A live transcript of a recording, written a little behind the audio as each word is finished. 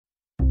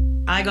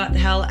I Got the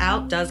Hell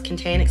Out does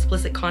contain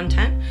explicit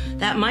content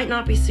that might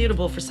not be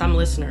suitable for some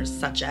listeners,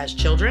 such as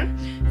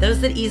children,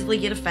 those that easily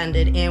get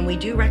offended, and we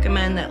do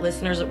recommend that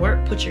listeners at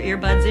work put your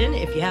earbuds in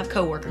if you have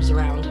coworkers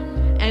around.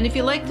 And if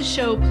you like the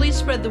show, please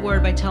spread the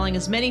word by telling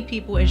as many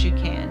people as you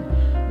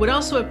can. Would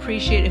also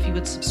appreciate if you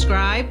would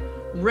subscribe,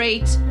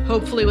 rate,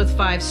 hopefully with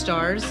 5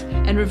 stars,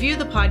 and review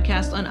the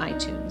podcast on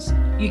iTunes.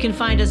 You can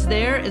find us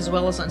there as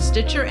well as on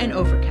Stitcher and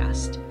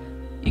Overcast.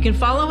 You can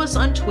follow us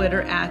on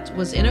Twitter at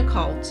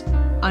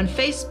WasInACult, on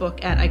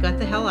Facebook at I Got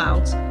the Hell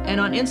Out, and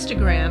on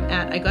Instagram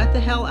at I Got the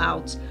Hell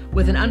Out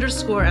with an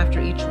underscore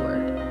after each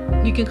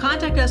word. You can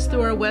contact us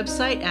through our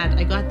website at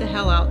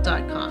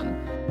IGotTheHellOut.com.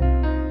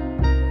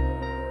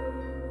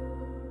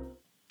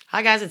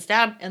 Hi guys, it's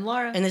Dab. And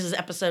Laura. And this is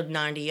episode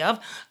 90 of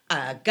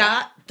I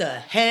Got the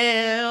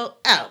Hell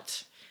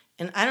Out.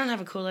 And I don't have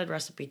a Kool-Aid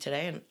recipe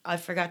today, and I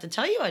forgot to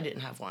tell you I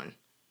didn't have one.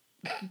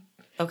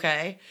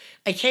 Okay?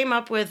 I came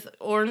up with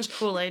orange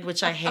Kool-Aid,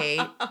 which I hate,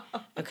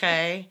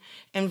 okay?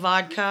 And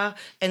vodka,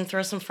 and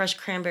throw some fresh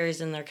cranberries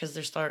in there because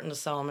they're starting to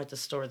sell them at the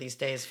store these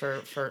days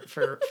for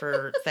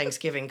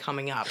Thanksgiving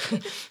coming up.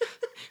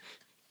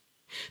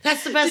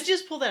 That's the best. Did you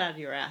just pull that out of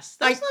your ass?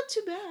 That's not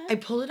too bad. I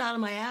pulled it out of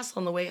my ass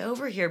on the way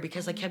over here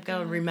because I kept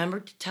going,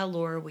 remember to tell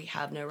Laura we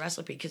have no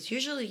recipe. Because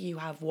usually you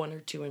have 1 or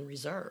 2 in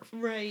reserve.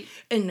 Right.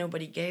 And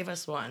nobody gave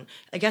us one.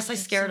 I guess I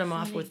scared him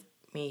off with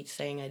me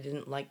saying I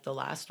didn't like the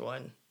last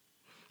one.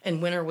 And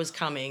winter was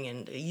coming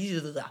and, you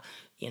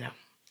know.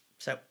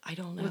 So I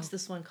don't know. What's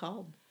this one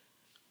called?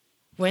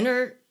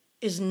 Winter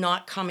is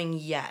not coming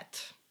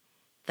yet.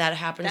 That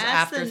happens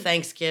after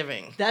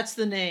Thanksgiving. That's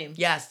the name.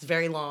 Yes, it's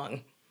very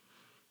long.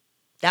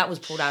 That was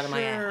pulled out of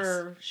my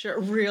ass. Sure,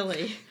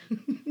 really.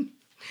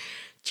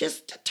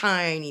 Just a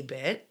tiny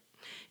bit.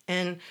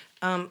 And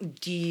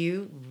do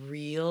you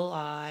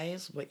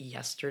realize what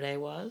yesterday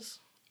was?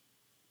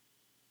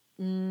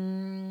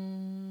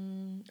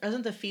 Isn't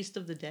the Feast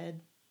of the Dead?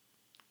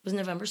 It was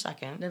November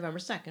 2nd. November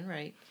 2nd,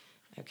 right.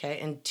 Okay,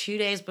 and 2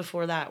 days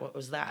before that, what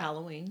was that?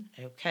 Halloween.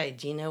 Okay,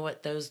 do you know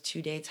what those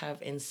 2 dates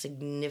have in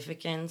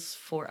significance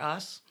for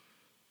us?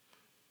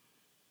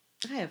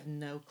 I have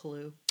no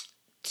clue.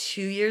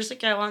 2 years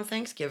ago on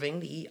Thanksgiving,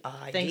 the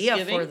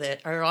idea for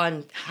that, or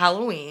on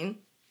Halloween,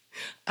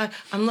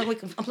 I'm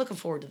looking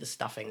forward to the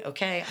stuffing.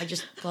 Okay, I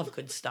just love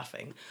good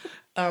stuffing.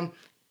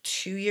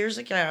 2 years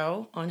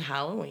ago on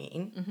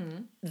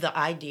Halloween, the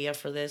idea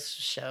for this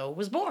show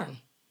was born.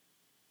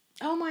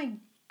 Oh my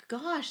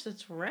gosh,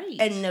 that's right.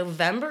 And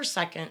November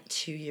 2nd,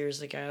 2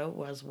 years ago,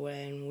 was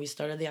when we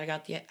started the I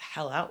Got the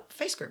Hell Out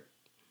face group.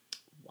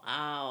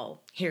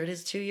 Wow. Here it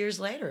is 2 years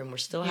later, and we're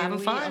still having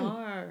fun. We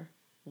are.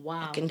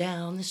 Wow. Walking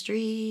down the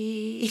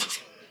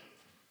street.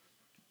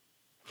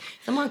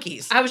 The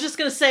Monkees. I was just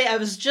going to say, I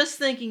was just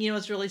thinking,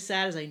 what's really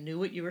sad is I knew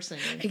what you were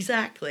singing.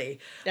 Exactly.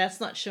 That's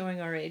not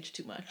showing our age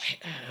too much.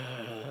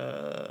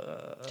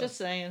 Just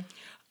saying.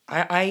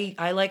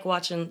 I like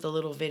watching the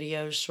little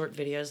videos, short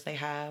videos they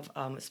have,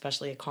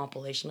 especially a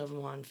compilation of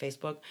them on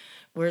Facebook,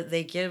 where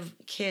they give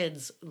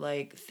kids,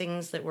 like,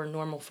 things that were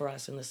normal for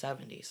us in the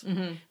 70s.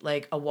 Mm-hmm.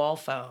 Like a wall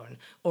phone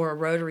or a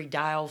rotary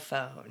dial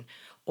phone.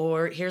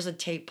 Or here's a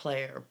tape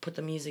player, put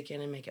the music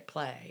in and make it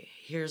play.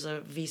 Here's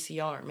a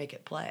VCR, make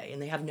it play.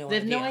 And they have no idea.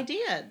 They have no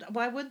idea.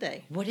 Why would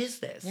they? What is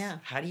this? Yeah.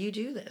 How do you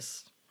do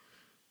this?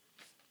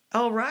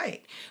 All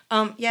right.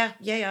 Yeah,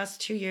 it's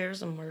 2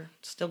 years and we're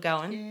still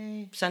going.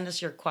 Yay. Send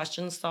us your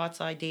questions,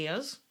 thoughts,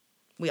 ideas.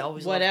 We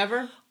always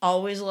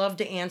always love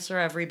to answer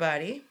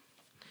everybody.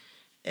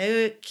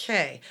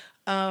 Okay.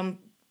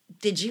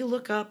 Did you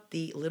look up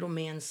the Little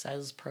Man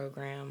Says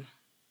program?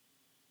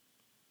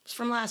 It's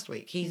from last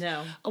week.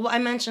 No. Well, I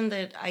mentioned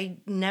that I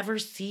never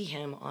see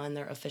him on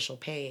their official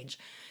page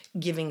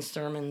giving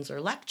sermons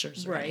or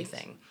lectures or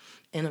anything.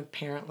 And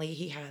apparently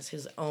he has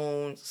his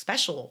own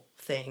special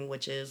thing,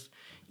 which is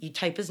you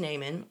type his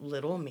name in,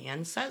 Little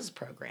Man Says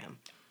program.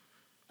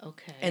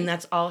 Okay. And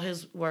that's all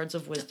his words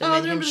of wisdom. Oh, and I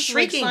remember him this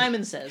shrieking. like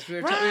Simon Says. We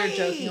were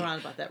joking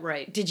around about that.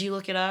 Right. Did you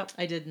look it up?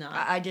 I did not.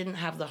 I didn't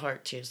have the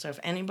heart to. So if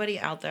anybody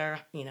out there,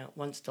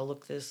 wants to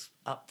look this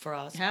up for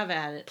us, have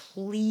at it.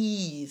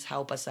 Please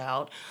help us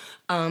out.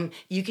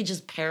 You could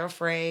just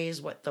paraphrase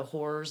what the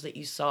horrors that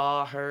you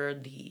saw,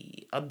 heard,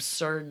 the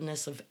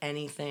absurdness of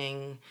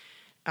anything.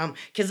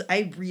 Because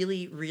I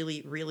really,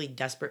 really, really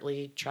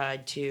desperately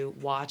tried to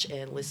watch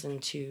and listen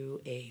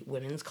to a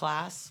women's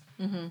class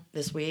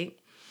this week.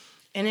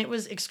 And it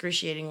was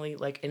excruciatingly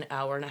like an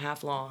hour and a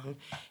half long.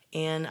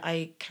 And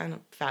I kind of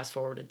fast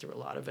forwarded through a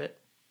lot of it.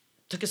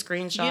 Took a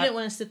screenshot. You didn't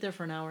want to sit there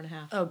for an hour and a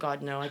half. Oh,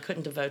 God, no. I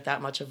couldn't devote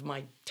that much of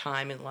my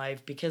time in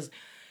life because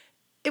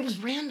it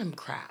was random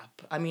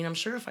crap. I mean, I'm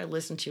sure if I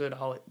listened to it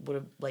all, it would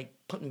have, like,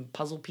 putting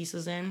puzzle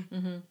pieces in.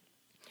 Mm-hmm.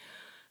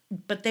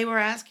 But they were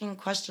asking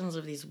questions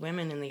of these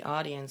women in the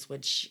audience,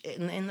 which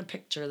in the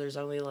picture, there's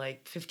only,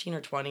 like, 15 or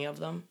 20 of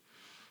them.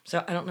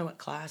 So I don't know what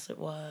class it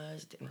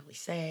was. Didn't really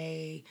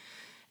say.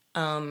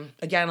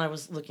 Again, I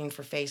was looking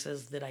for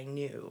faces that I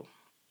knew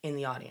in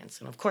the audience.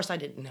 And, of course, I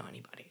didn't know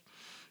anybody.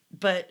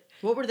 But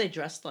what were they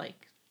dressed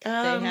like? They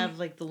have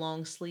like the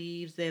long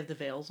sleeves. They have the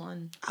veils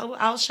on.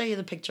 I'll show you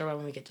the picture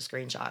when we get to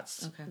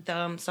screenshots.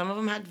 Okay. Some of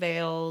them had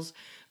veils.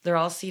 They're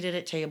all seated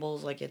at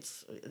tables, like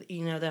it's,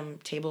 them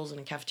tables in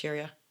a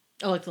cafeteria.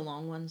 Oh, like the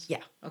long ones?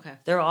 Yeah. Okay.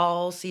 They're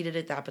all seated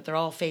at that, but they're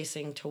all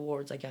facing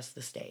towards, I guess,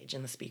 the stage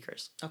and the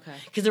speakers. Okay.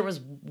 Because there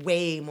was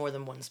way more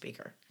than one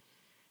speaker.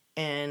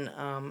 And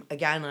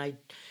again, I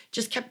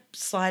just kept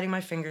sliding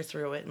my finger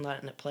through it and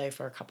letting it play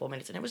for a couple of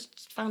minutes. And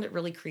found it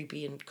really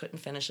creepy and couldn't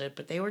finish it.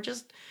 But they were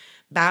just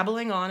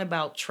babbling on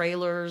about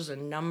trailers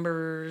and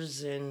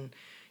numbers and,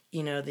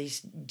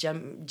 these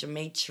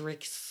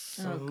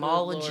gematrix,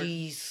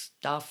 homology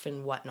stuff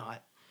and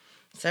whatnot.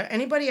 So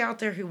anybody out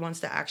there who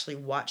wants to actually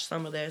watch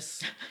some of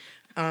this,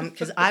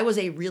 because I was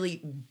a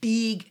really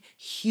big,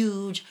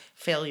 huge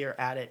failure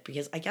at it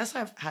because I guess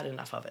I've had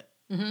enough of it.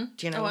 Mm-hmm.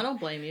 Do you know? Oh, I don't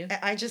blame you.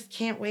 I just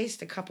can't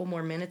waste a couple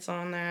more minutes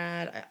on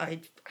that. I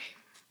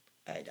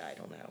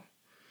don't know.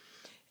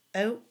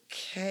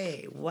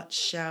 Okay, what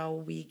shall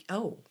we...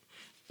 Oh,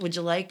 would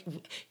you like... Do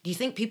you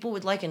think people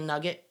would like a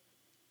nugget?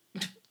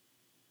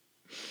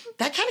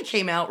 That kind of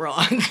came out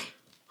wrong.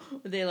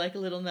 Would they like a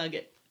little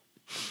nugget?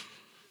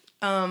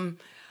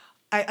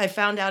 I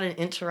found out an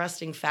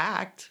interesting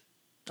fact.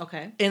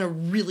 Okay. In a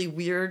really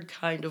weird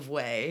kind of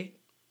way.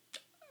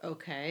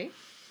 Okay.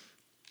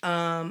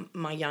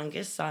 My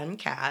youngest son,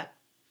 Kat,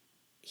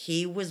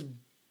 he was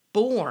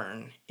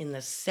born in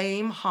the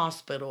same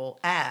hospital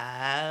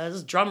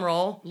as,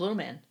 drumroll, Little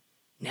Man.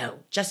 No,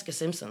 Jessica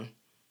Simpson.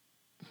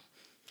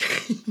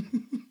 Like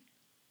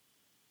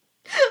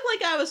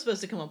I was supposed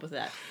to come up with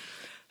that.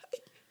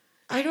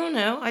 I don't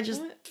know. I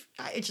just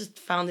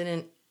found it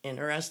an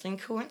interesting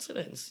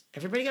coincidence.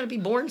 Everybody got to be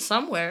born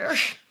somewhere. Oh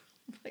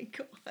my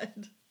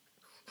God.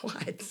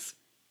 What?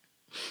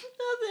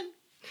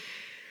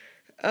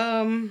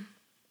 Nothing.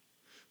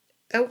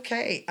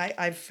 Okay.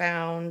 I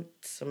found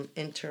some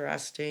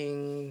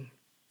interesting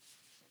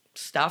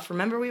stuff.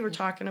 Remember we were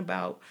talking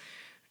about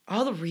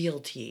all the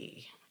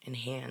realty and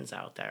hands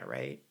out there,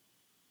 right?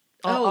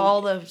 All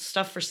the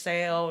stuff for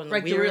sale and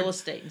the real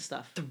estate and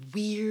stuff. The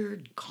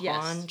weird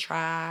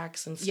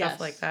contracts and stuff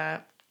like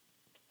that.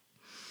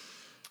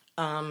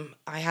 I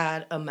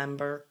had a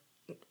member,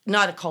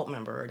 not a cult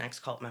member or an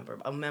ex-cult member,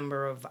 a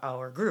member of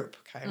our group,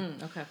 okay?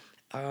 Okay.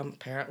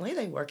 Apparently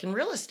they work in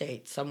real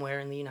estate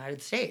somewhere in the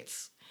United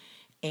States.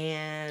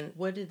 And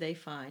what did they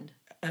find?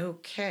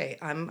 Okay,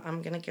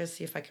 I'm going to go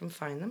see if I can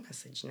find the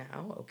message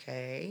now,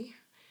 okay?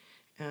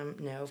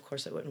 No, of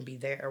course it wouldn't be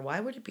there. Why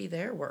would it be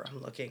there where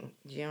I'm looking?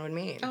 Do you know what I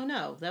mean? Oh,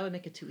 no. That would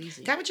make it too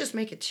easy. That would just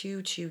make it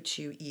too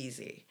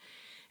easy.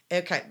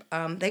 Okay,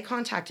 they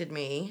contacted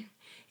me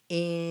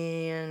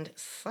and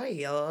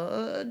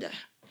said,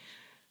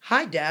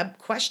 "Hi, Deb.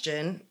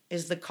 Question,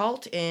 is the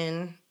cult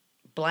in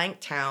blank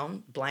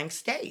town, blank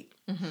state?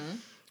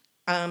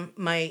 Mm-hmm.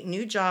 My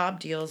new job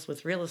deals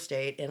with real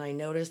estate, and I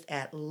noticed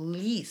at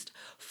least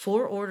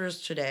 4 orders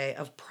today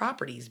of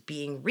properties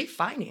being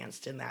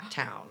refinanced in that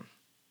town."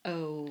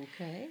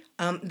 Okay.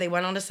 They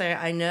went on to say,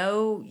 "I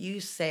know you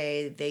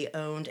say they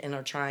owned and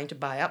are trying to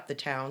buy up the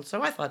town,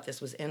 so I thought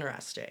this was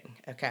interesting."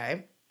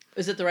 Okay.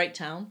 Is it the right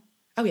town?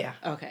 Oh, yeah.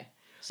 Okay.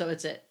 So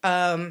it's it.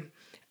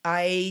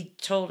 I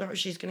told her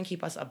she's going to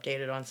keep us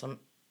updated on some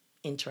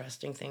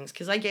interesting things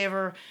because I gave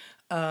her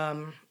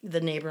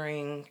the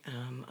neighboring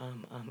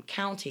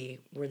county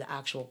where the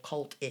actual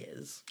cult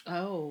is.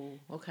 Oh,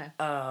 okay.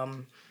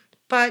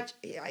 But,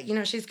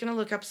 she's going to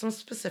look up some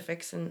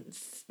specifics and,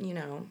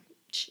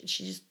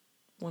 she just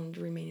wanted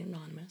to remain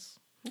anonymous.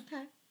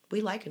 Okay.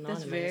 We like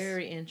anonymous. That's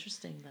very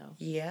interesting, though.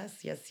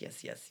 Yes.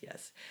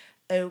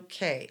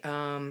 Okay.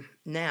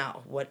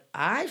 Now, what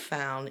I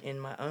found in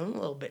my own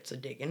little bits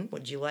of digging,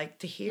 would you like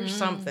to hear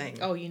something?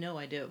 Oh,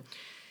 I do.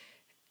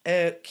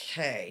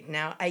 Okay.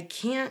 Now, I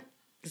can't,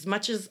 as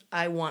much as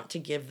I want to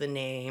give the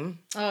name.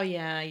 Oh,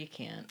 yeah, you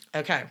can't.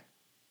 Okay.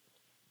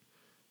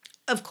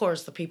 Of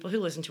course, the people who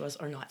listen to us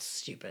are not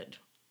stupid.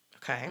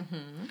 Okay.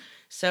 Mm-hmm.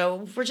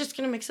 So we're just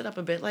going to mix it up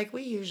a bit like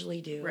we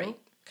usually do. Right.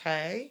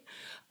 Okay.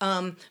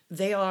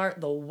 They are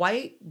the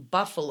White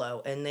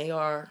Buffalo, and they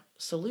are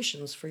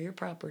solutions for your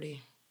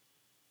property.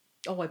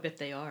 Oh, I bet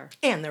they are.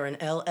 And they're an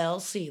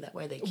LLC. That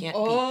way they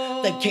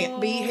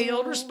can't be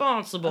held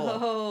responsible.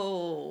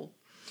 Oh.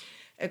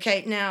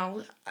 Okay.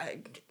 Now,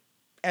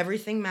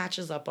 everything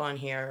matches up on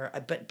here,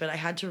 but I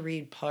had to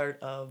read part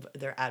of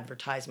their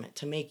advertisement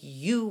to make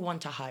you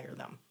want to hire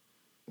them.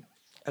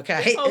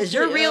 Okay, as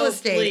your real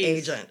estate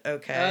agent.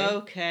 Okay.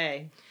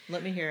 Okay.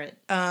 Let me hear it.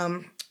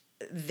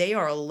 They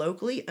are a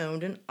locally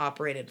owned and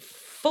operated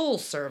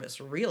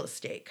full-service real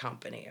estate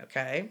company.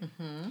 Okay.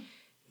 Mm-hmm.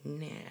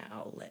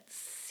 Now let's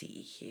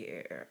see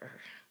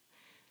here.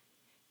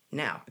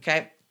 Now,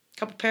 okay, a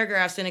couple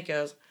paragraphs in it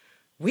goes,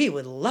 "We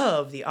would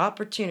love the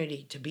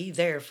opportunity to be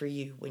there for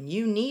you when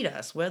you need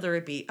us, whether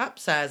it be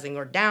upsizing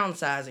or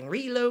downsizing,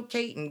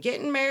 relocating,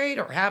 getting married,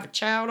 or have a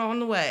child on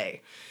the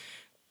way.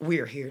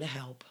 We're here to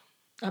help."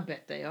 I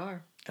bet they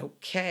are.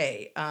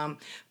 Okay.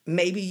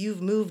 Maybe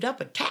you've moved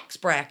up a tax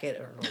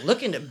bracket or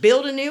looking to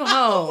build a new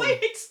home.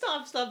 Wait,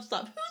 stop. Who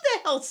the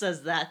hell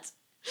says that?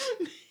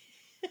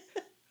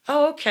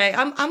 Oh, okay.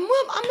 I'm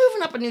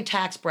moving up a new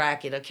tax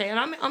bracket, okay? And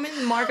I'm in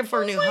the market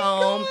for a new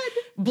home. God.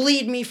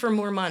 Bleed me for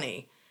more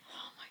money.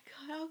 Oh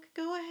my God. Okay,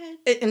 go ahead.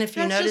 And if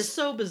you That's notice, just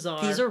so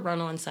bizarre. these are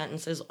run-on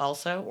sentences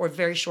also, or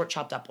very short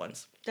chopped up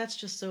ones. That's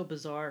just so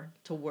bizarre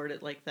to word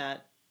it like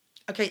that.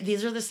 Okay,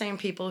 these are the same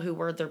people who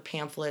word their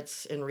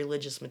pamphlets in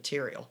religious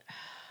material.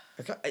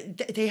 Okay,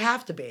 they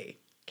have to be.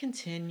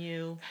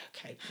 Continue.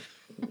 Okay,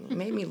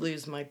 made me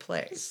lose my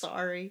place.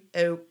 Sorry.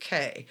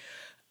 Okay,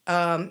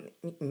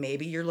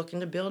 maybe you're looking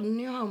to build a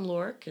new home,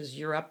 Laura, because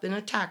you're up in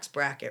a tax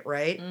bracket,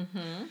 right?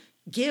 Mm-hmm.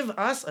 Give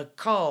us a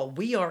call.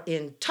 We are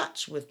in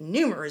touch with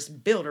numerous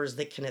builders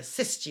that can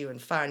assist you in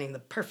finding the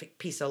perfect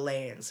piece of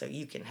land so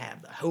you can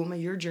have the home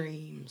of your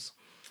dreams.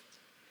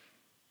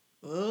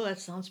 Oh, that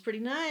sounds pretty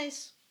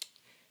nice.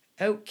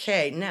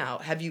 Okay, now,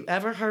 have you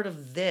ever heard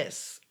of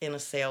this in a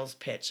sales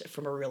pitch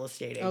from a real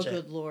estate agent? Oh,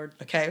 good Lord.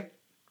 Okay.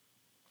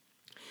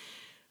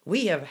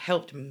 We have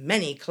helped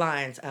many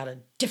clients out of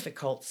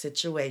difficult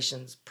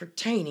situations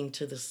pertaining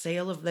to the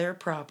sale of their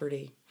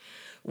property.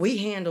 We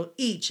handle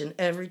each and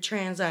every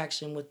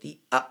transaction with the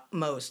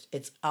utmost,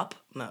 it's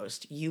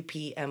upmost,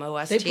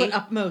 U-P-M-O-S-T. They put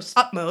upmost.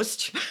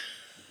 Utmost.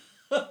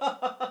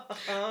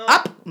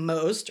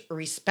 Utmost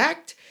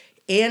respect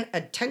and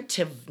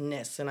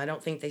attentiveness. And I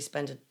don't think they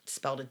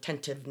spelled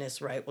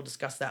attentiveness right. We'll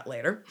discuss that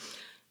later.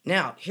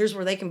 Now, here's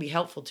where they can be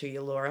helpful to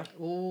you, Laura.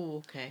 Oh,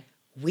 okay.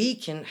 We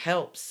can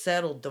help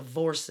settle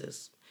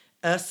divorces,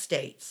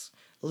 estates,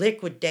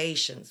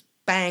 liquidations,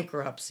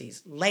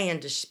 bankruptcies,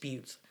 land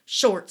disputes,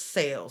 short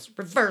sales,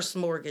 reverse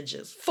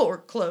mortgages,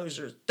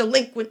 foreclosures,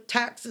 delinquent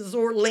taxes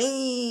or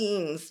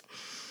liens.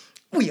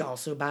 We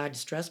also buy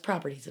distressed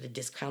properties at a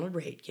discounted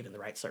rate given the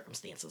right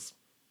circumstances.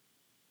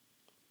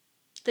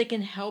 They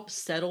can help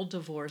settle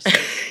divorces.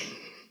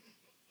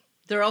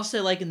 They're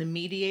also like in the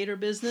mediator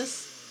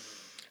business.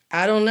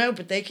 I don't know,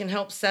 but they can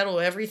help settle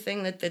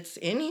everything that's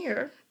in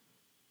here.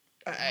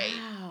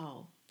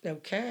 Wow.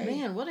 Okay.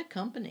 Man, what a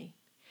company.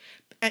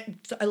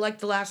 I like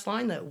the last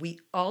line, though. We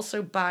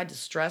also buy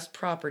distressed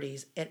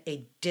properties at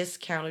a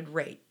discounted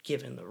rate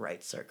given the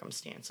right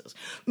circumstances.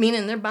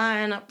 Meaning they're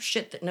buying up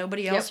shit that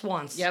nobody else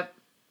wants. Yep.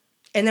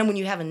 And then when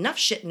you have enough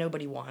shit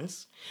nobody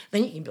wants,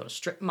 then you can build a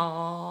strip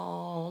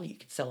mall. You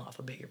could sell off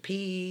a bigger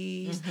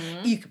piece.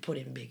 Mm-hmm. You could put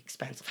in big,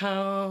 expensive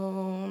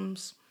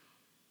homes.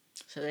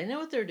 So they know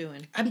what they're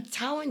doing. I'm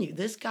telling you,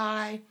 this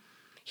guy,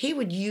 he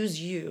would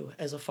use you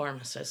as a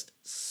pharmacist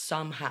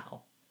somehow.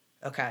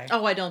 Okay?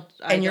 Oh, I don't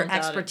your doubt it.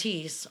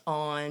 expertise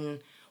on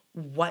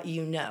what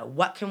you know.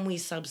 What can we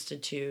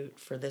substitute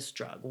for this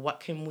drug?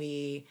 What can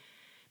we...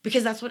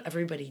 Because that's what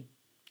everybody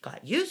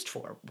got used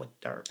for with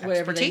their expertise.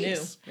 Whatever they knew.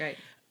 Right.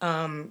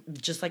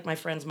 Just like my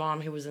friend's mom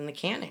who was in the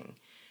canning.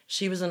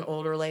 She was an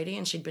older lady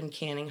and she'd been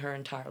canning her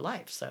entire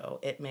life. So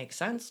it makes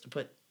sense to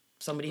put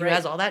somebody who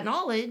has all that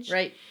knowledge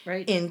right.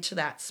 into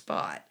that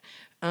spot.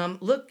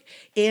 Look,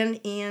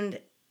 and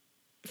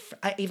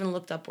I even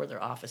looked up where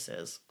their office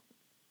is.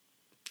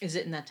 Is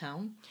it in that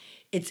town?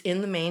 It's in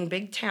the main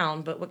big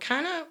town, but what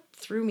kind of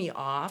threw me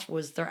off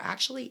was they're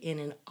actually in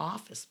an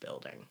office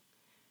building.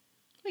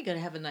 We got to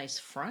have a nice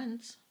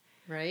front,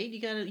 right?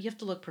 You have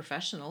to look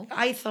professional.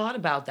 I thought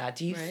about that.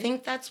 Do you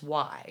think that's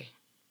why?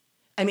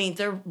 I mean,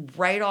 they're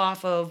right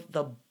off of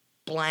the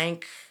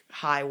blank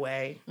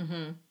highway.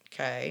 Mm-hmm.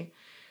 Okay.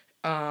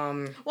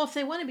 Well, if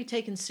they want to be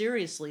taken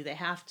seriously, they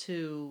have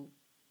to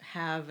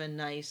have a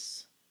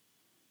nice...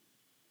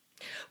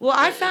 Well,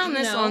 I found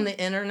this on the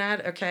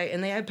internet, okay,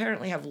 and they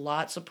apparently have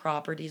lots of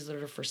properties that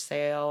are for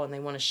sale, and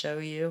they want to show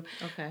you.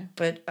 Okay.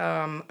 But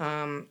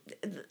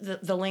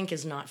the link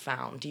is not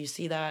found. Do you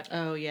see that?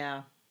 Oh,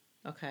 yeah.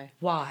 Okay.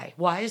 Why?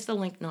 Why is the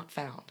link not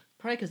found?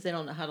 Probably because they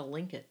don't know how to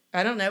link it.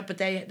 I don't know, but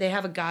they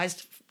have a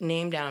guy's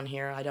name down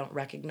here. I don't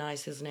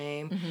recognize his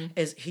name. Mm-hmm.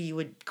 As he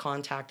would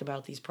contact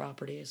about these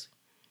properties.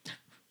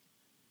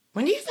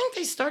 When do you think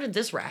they started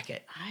this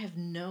racket? I have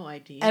no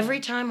idea.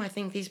 Every time I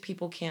think these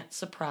people can't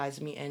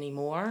surprise me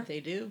anymore. They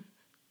do.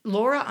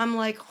 Laura, I'm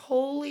like,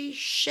 holy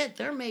shit,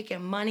 they're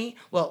making money.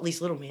 Well, at least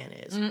Little Man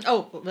is.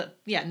 But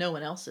yeah, no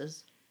one else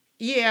is.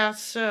 Yeah,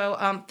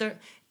 so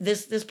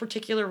this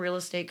particular real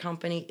estate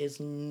company is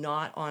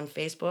not on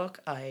Facebook.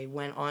 I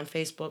went on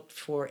Facebook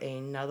for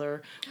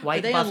another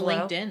White Buffalo. Are they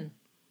on LinkedIn?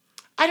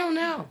 I don't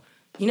know.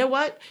 You know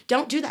what?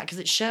 Don't do that because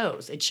it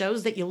shows. It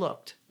shows that you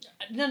looked.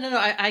 No.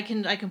 I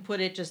can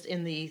put it just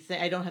in the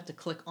thing. I don't have to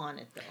click on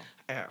it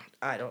though. Oh,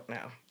 I don't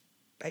know.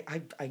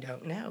 I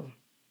don't know.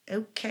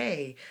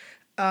 Okay.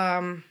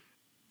 Yeah,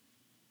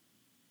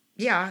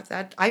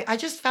 that I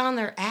just found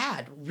their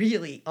ad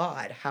really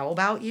odd. How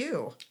about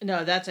you?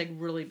 No, that's like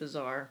really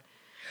bizarre.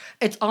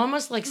 It's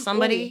almost like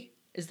somebody... Ooh.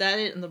 Is that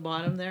it in the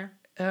bottom there?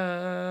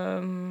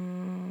 No.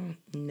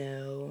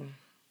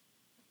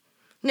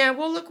 No,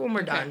 we'll look when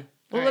we're done.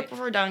 We'll look when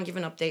we're done, give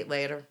an update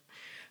later.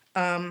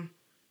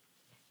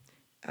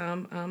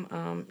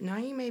 Now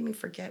you made me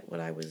forget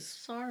what I was...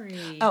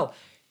 Sorry. Oh,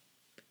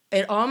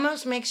 it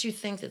almost makes you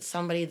think that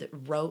somebody that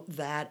wrote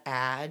that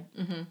ad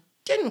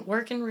didn't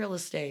work in real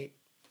estate.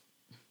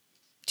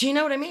 Do you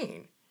know what I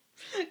mean?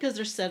 Because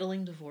they're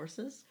settling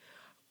divorces?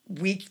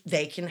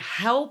 they can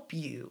help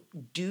you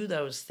do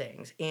those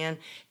things. And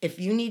if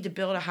you need to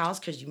build a house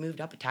because you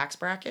moved up a tax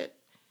bracket,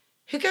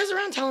 who goes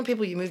around telling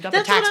people you moved up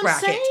a tax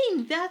bracket?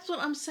 Saying. That's what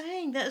I'm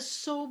saying. That is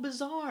so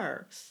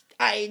bizarre.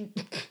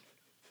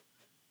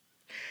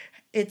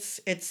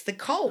 It's the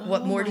cult.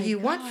 What more do you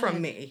want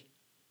from me?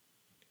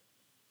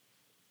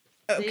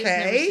 Okay.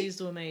 Never cease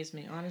to amaze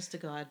me, honest to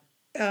God.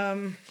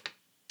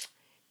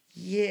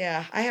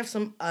 Yeah, I have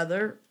some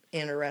other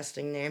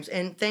interesting names,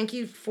 and thank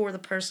you for the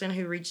person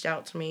who reached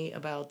out to me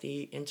about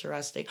the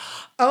interesting.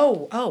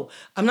 Oh,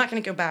 I'm not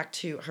going to go back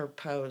to her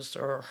post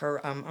or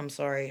her. I'm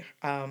sorry.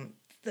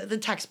 The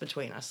text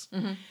between us,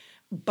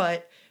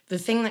 but the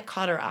thing that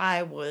caught her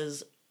eye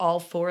was all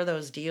 4 of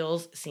those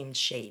deals seemed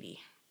shady.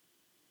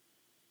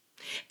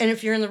 And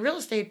if you're in the real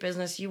estate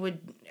business, you would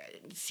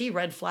see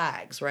red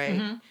flags,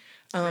 right?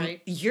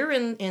 Right. You're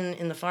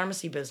in the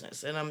pharmacy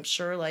business, and I'm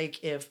sure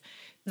like if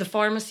the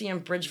pharmacy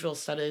in Bridgeville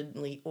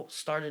suddenly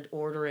started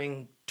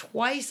ordering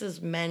twice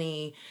as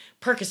many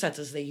Percocets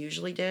as they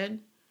usually did,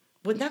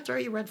 wouldn't that throw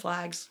you red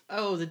flags?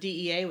 Oh, the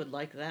DEA would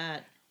like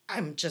that.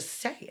 I'm just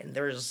saying,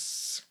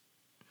 there's.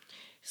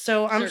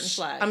 So I'm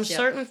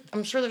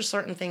sure there's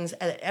certain things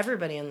that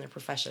everybody in their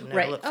profession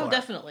never look for. Oh,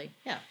 definitely.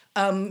 Yeah.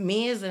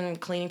 Me as in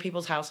cleaning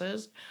people's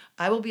houses,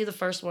 I will be the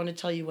first one to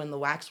tell you when the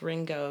wax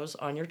ring goes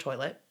on your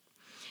toilet.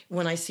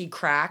 When I see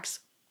cracks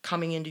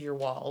coming into your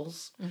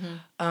walls,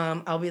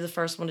 I'll be the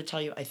first one to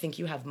tell you I think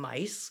you have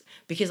mice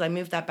because I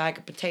moved that bag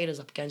of potatoes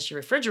up against your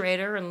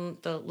refrigerator and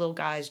the little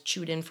guys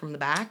chewed in from the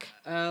back.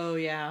 Oh,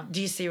 yeah.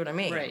 Do you see what I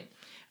mean? Right.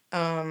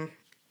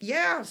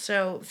 Yeah,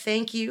 so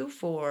thank you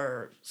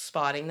for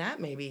spotting that.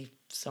 Maybe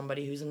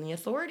somebody who's in the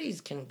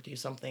authorities can do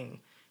something,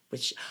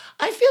 which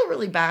I feel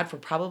really bad for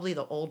probably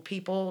the old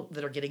people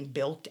that are getting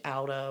bilked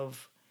out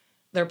of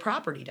their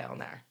property down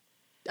there.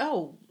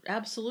 Oh,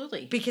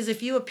 absolutely. Because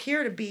if you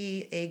appear to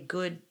be a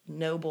good,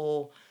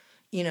 noble,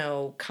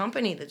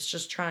 company that's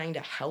just trying to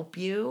help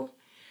you.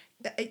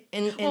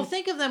 Well,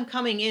 think of them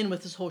coming in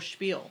with this whole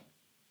spiel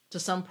to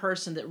some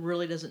person that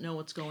really doesn't know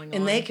what's going on.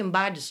 And they can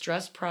buy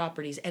distressed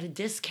properties at a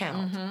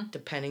discount,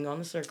 depending on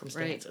the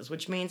circumstances,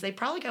 which means they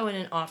probably go in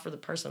and offer the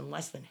person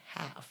less than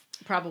half.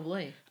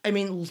 Probably. I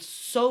mean,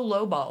 so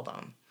lowball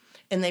them.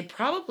 And they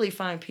probably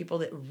find people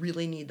that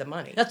really need the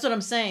money. That's what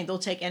I'm saying. They'll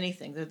take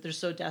anything. They're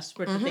so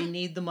desperate that they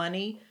need the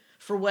money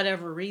for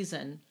whatever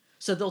reason.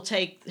 So they'll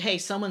take, hey,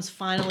 someone's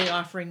finally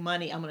offering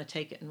money. I'm going to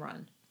take it and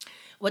run.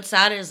 What's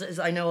sad is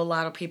I know a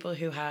lot of people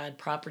who had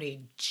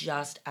property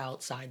just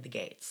outside the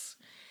gates.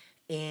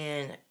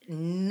 And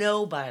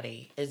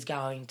nobody is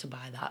going to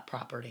buy that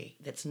property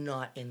that's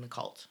not in the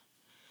cult.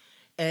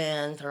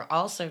 And they're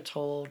also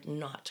told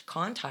not to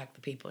contact the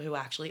people who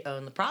actually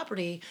own the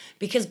property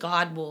because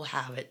God will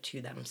have it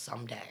to them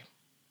someday.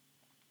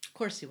 Of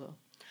course he will.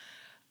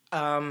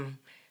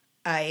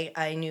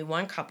 I knew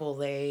one couple,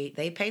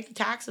 they paid the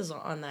taxes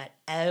on that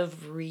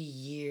every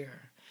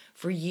year.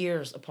 For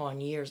years upon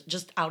years,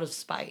 just out of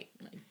spite.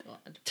 My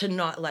God. To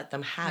not let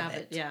them have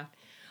it. Yeah.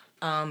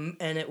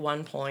 And at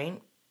one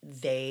point,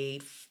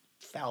 they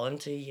fell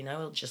into,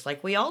 just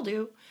like we all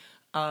do,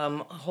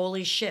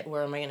 holy shit,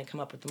 where am I going to come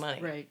up with the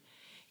money? Right.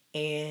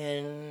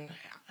 And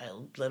a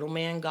little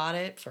man got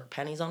it for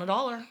pennies on a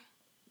dollar.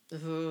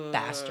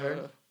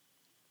 Bastard.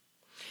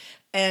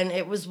 And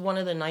it was one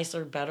of the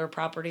nicer, better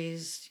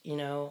properties,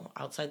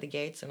 outside the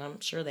gates, and I'm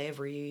sure they've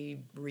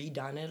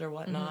redone it or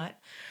whatnot.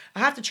 I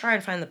have to try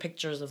and find the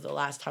pictures of the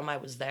last time I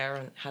was there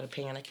and had a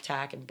panic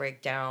attack and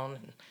breakdown.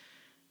 And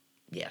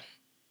yeah.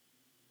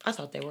 I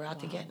thought they were out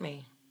to get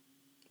me.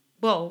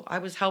 Well, I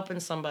was helping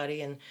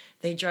somebody, and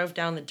they drove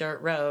down the dirt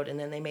road, and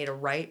then they made a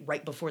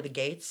right before the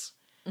gates.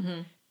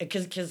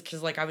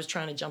 Because like, I was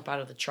trying to jump out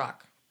of the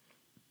truck.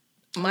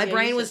 My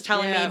brain was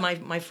telling me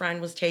my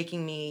friend was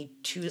taking me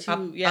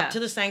up to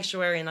the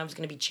sanctuary, and I was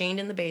going to be chained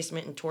in the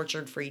basement and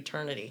tortured for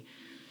eternity.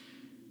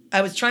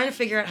 I was trying to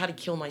figure out how to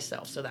kill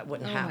myself so that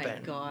wouldn't happen. Oh,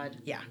 my God.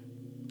 Yeah.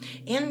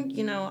 And,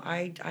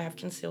 I have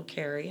concealed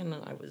carry, and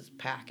I was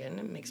packing.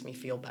 It makes me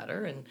feel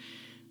better, and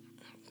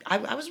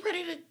I was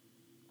ready to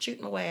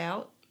shoot my way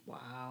out.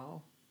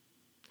 Wow.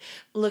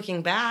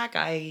 Looking back,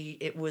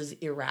 it was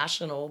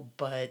irrational,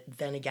 but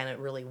then again, it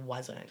really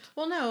wasn't.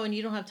 Well, no, and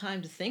you don't have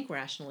time to think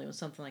rationally when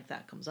something like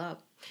that comes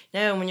up.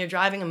 No, when you're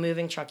driving a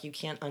moving truck, you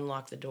can't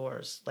unlock the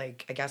doors.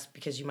 Like, I guess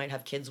because you might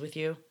have kids with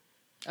you.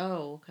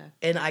 Oh, okay.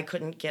 And I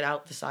couldn't get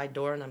out the side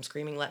door, and I'm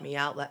screaming, let me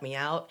out, let me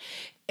out.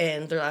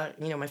 And, they're,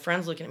 my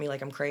friend's looking at me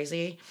like I'm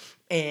crazy.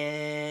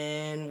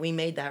 And we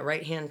made that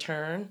right-hand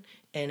turn,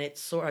 and I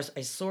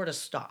sort of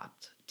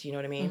stopped. Do you know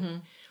what I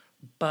mean?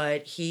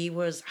 But he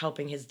was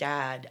helping his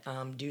dad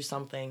do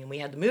something, and we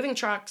had the moving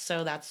truck,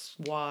 so that's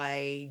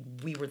why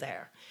we were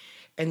there.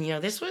 And,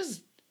 this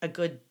was a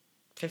good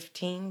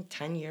 10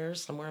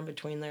 years, somewhere in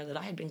between there, that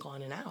I had been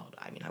gone and out.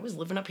 I mean, I was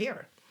living up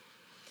here.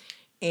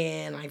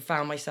 And I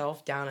found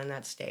myself down in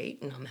that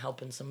state, and I'm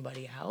helping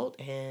somebody out,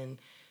 and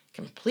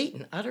complete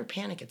and utter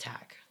panic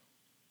attack.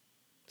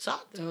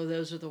 Sucked. Oh,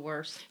 those are the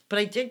worst. But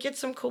I did get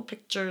some cool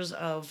pictures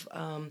of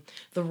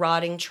the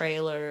rotting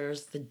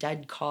trailers, the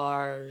dead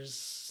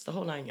cars, the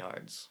whole 9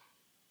 yards.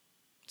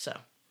 So,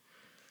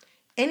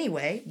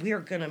 anyway, we are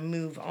going to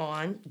move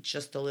on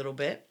just a little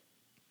bit.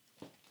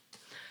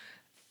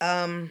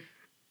 It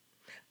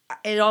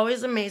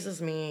always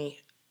amazes me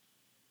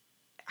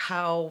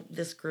how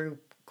this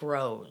group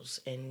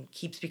grows and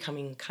keeps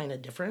becoming kind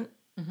of different,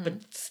 but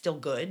still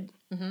good.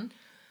 Mm-hmm.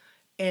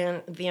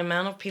 And the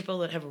amount of people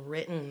that have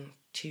written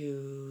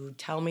to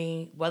tell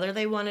me whether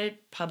they want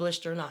it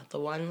published or not, the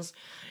ones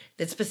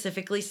that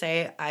specifically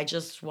say, I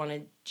just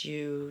wanted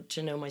you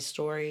to know my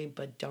story,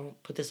 but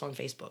don't put this on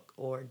Facebook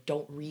or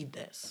don't read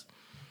this.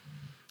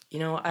 You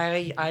know,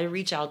 I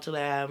reach out to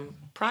them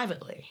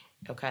privately,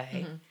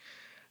 okay?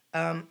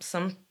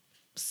 Some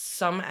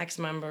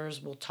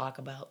ex-members will talk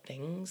about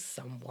things,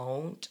 some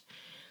won't.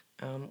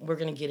 We're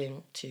going to get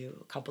into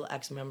a couple of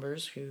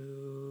ex-members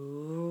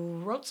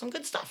who wrote some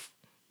good stuff.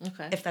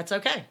 Okay. If that's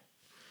okay.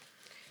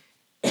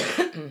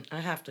 I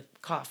have to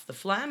cough the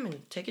phlegm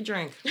and take a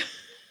drink.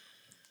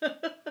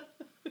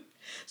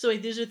 So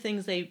wait, these are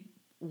things they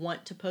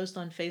want to post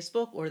on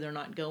Facebook or they're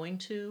not going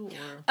to?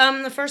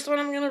 Or? The first one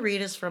I'm going to read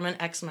is from an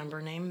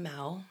ex-member named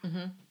Mel.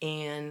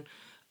 And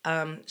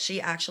she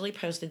actually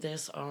posted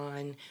this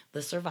on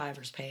the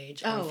Survivors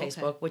page on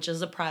Facebook, which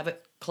is a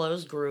private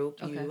closed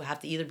group. Okay. You have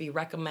to either be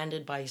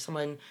recommended by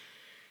someone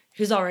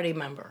who's already a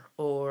member,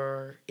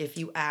 or if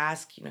you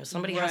ask, you know,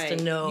 somebody has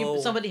to know.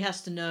 Somebody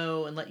has to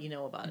know and let you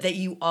know about it. That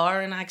you are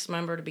an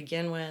ex-member to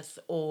begin with,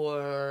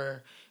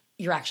 or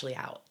you're actually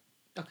out.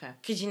 Okay.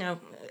 Because, you know,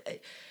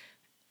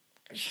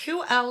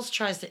 who else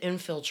tries to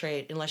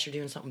infiltrate unless you're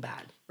doing something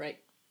bad? Right.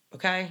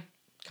 Okay?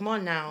 Come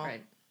on now.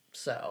 Right.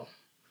 So,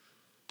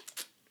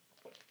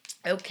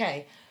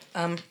 okay.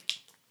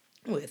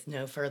 With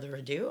no further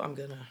ado, I'm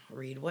going to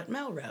read what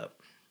Mel wrote.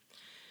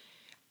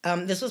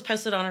 This was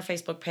posted on our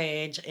Facebook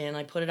page, and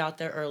I put it out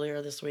there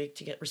earlier this week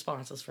to get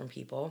responses from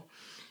people.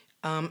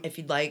 If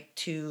you'd like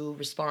to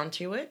respond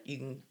to it, you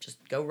can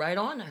just go right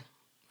on there.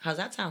 How's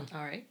that sound?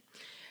 All right.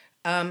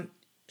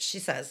 She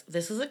says,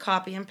 this is a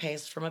copy and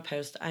paste from a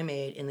post I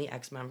made in the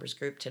ex-members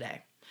group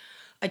today.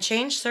 I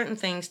changed certain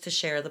things to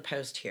share the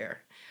post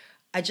here.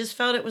 I just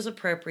felt it was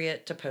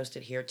appropriate to post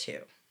it here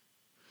too.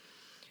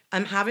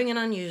 I'm having an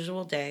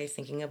unusual day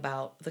thinking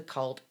about the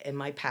cult in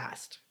my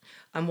past.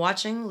 I'm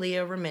watching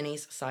Leah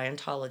Remini's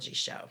Scientology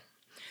show.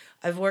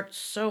 I've worked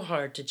so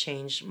hard to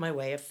change my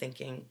way of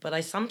thinking, but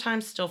I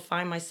sometimes still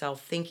find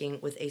myself thinking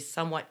with a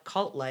somewhat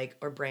cult-like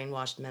or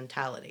brainwashed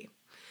mentality.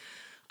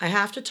 I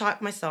have to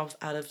talk myself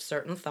out of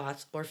certain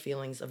thoughts or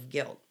feelings of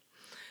guilt.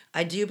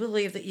 I do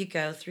believe that you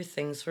go through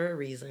things for a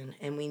reason,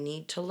 and we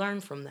need to learn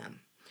from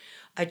them.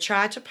 I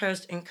try to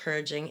post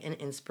encouraging and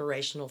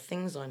inspirational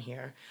things on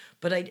here,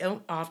 but I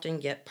don't often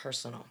get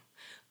personal.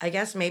 I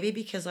guess maybe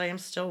because I am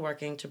still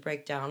working to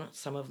break down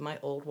some of my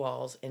old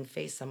walls and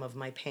face some of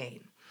my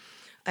pain.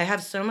 I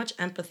have so much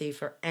empathy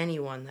for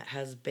anyone that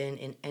has been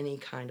in any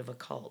kind of a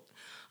cult.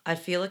 I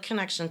feel a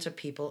connection to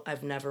people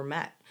I've never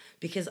met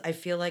because I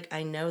feel like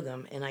I know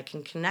them and I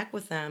can connect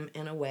with them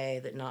in a way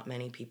that not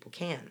many people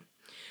can.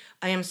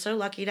 I am so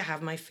lucky to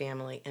have my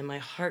family, and my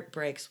heart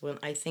breaks when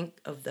I think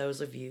of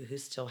those of you who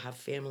still have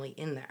family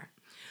in there.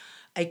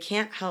 I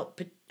can't help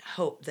but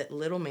hope that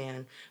little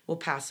man will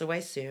pass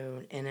away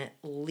soon, and at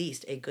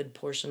least a good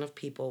portion of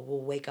people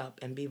will wake up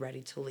and be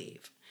ready to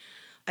leave.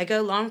 I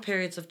go long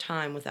periods of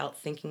time without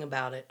thinking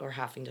about it or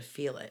having to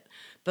feel it,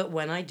 but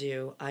when I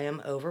do, I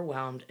am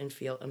overwhelmed and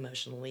feel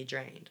emotionally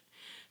drained.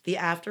 The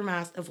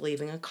aftermath of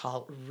leaving a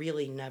cult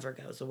really never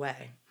goes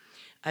away.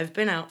 I've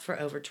been out for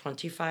over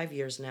 25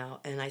 years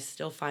now, and I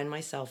still find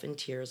myself in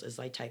tears as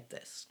I type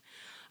this.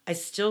 I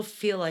still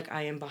feel like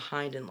I am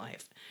behind in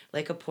life,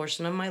 like a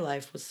portion of my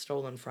life was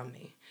stolen from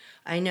me.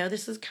 I know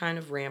this is kind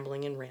of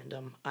rambling and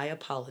random. I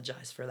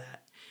apologize for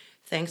that.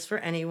 Thanks for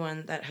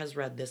anyone that has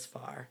read this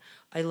far.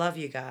 I love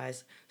you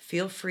guys.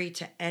 Feel free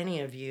to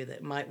any of you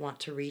that might want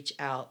to reach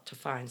out to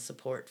find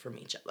support from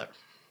each other.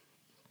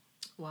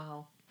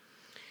 Wow.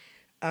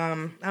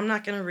 I'm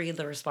not going to read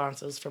the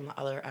responses from the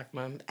other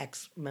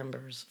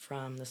ex-members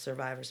from the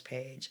Survivors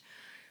page,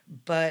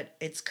 but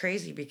it's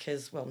crazy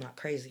because, well, not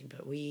crazy,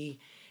 but we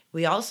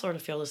all sort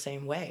of feel the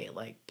same way.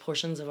 Like,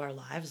 portions of our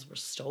lives were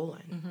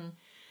stolen.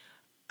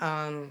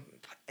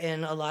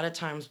 And a lot of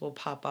times we'll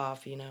pop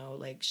off, you know,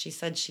 like she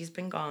said she's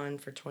been gone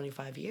for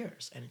 25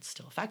 years and it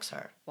still affects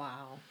her.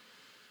 Wow.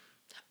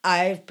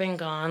 I've been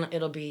gone,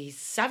 it'll be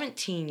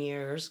 17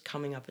 years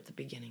coming up at the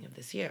beginning of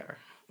this year,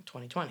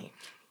 2020.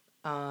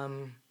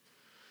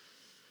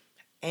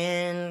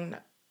 And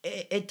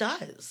it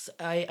does.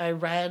 I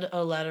read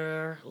a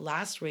letter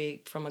last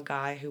week from a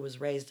guy who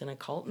was raised in a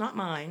cult, not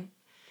mine,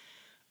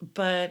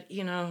 but,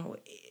 you know,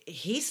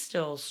 he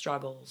still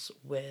struggles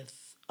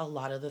with a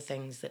lot of the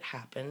things that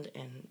happened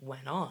and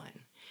went on.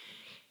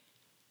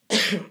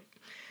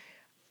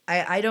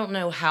 I don't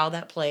know how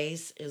that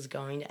place is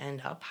going to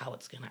end up, how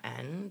it's going to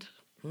end.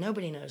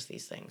 Nobody knows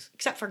these things,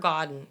 except for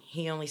God, and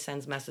he only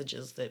sends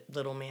messages that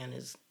little man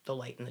is the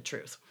light and the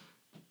truth.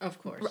 Of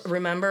course.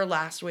 Remember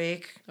last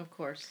week? Of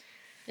course.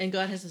 And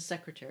God has a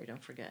secretary,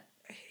 don't forget.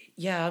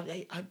 Yeah,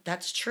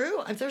 that's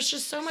true. There's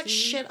just so much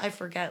shit I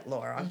forget,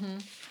 Laura. Mm-hmm.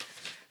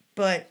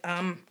 But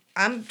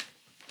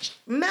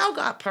Mel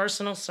got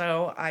personal,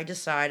 so I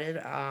decided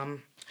a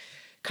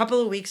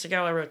couple of weeks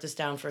ago I wrote this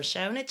down for a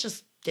show, and it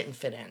just didn't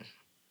fit in.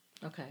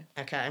 Okay.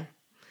 Okay.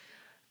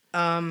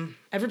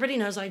 Everybody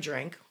knows I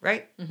drink,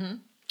 right? Mm-hmm.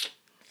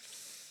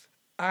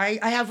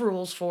 I have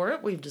rules for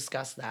it. We've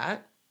discussed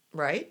that,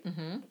 right?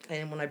 Mm-hmm.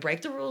 And when I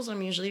break the rules,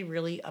 I'm usually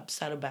really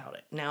upset about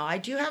it. Now, I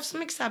do have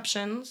some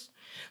exceptions.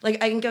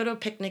 Like, I can go to a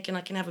picnic and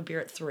I can have a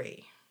beer at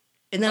 3.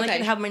 And then I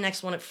can have my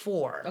next one at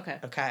 4. Okay.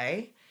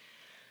 Okay?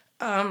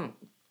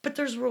 But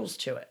there's rules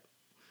to it.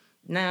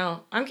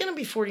 Now, I'm going to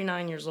be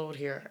 49 years old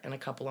here in a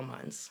couple of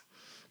months.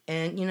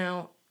 And, you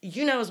know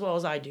as well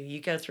as I do, you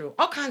go through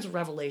all kinds of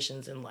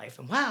revelations in life.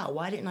 And, wow,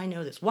 why didn't I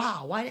know this?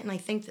 Wow, why didn't I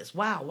think this?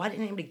 Wow, why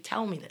didn't anybody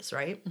tell me this,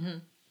 right? Mm-hmm.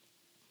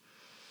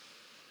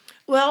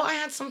 Well, I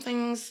had some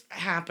things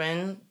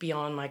happen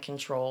beyond my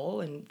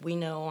control, and we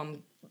know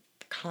I'm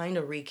kind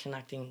of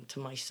reconnecting to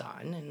my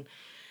son and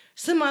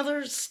some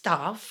other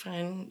stuff.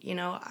 And,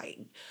 I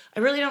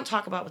really don't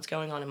talk about what's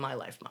going on in my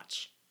life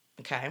much,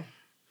 okay?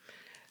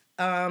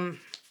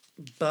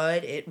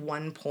 But at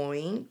one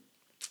point,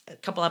 a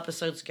couple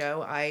episodes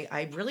ago,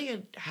 I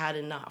really had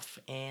enough,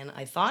 and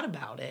I thought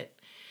about it,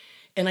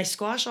 and I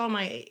squashed all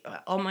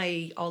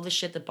the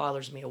shit that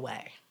bothers me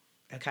away,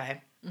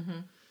 okay? Mm-hmm.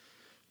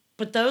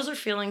 But those are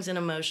feelings and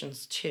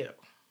emotions too,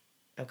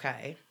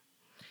 okay?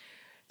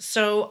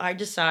 So I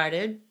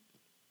decided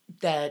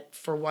that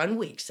for 1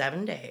 week,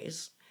 7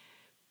 days,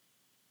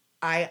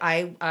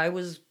 I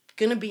was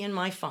gonna be in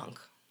my funk,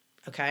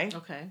 okay?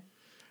 Okay.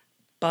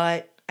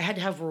 But I had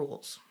to have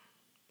rules.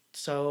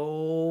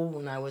 So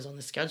when I was on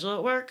the schedule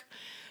at work,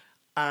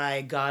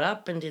 I got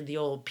up and did the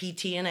old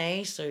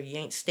PTNA, so you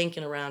ain't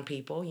stinking around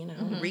people,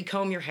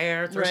 recomb your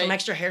hair, throw some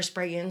extra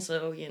hairspray in,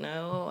 so,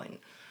 and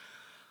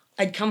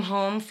I'd come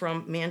home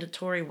from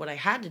mandatory what I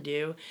had to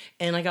do,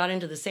 and I got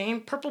into the same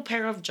purple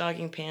pair of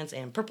jogging pants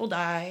and purple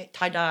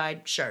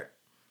tie-dyed shirt,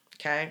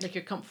 okay? Like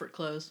your comfort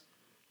clothes.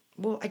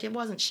 Well, I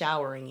wasn't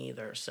showering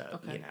either, so,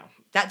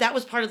 that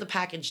was part of the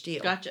package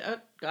deal.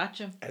 Gotcha.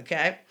 Gotcha.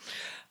 Okay.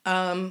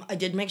 I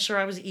did make sure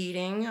I was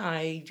eating.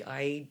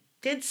 I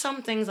did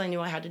some things I knew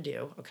I had to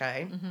do,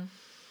 okay? Mm-hmm.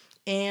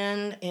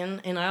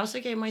 And I also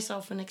gave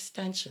myself an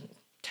extension.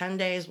 10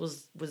 days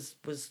was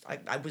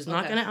I was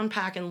not going to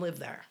unpack and live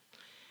there.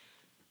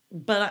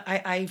 But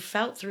I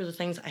felt through the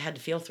things I had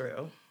to feel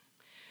through.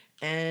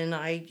 And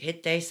I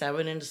hit day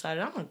 7 and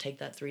decided I'm going to take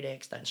that 3-day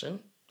extension.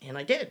 And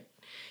I did.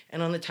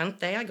 And on the 10th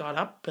day, I got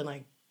up and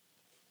I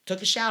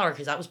took a shower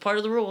because that was part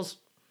of the rules.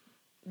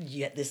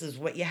 Yet this is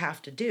what you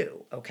have to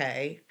do,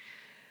 okay?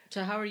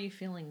 So how are you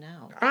feeling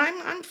now?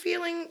 I'm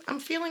feeling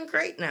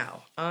great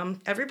now.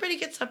 Everybody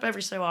gets up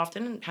every so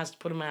often and has to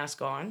put a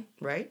mask on,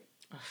 right?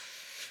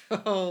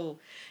 Oh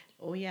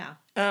yeah.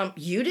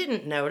 You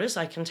didn't notice,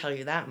 I can tell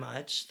you that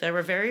much. There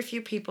were very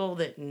few people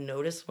that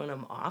notice when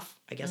I'm off.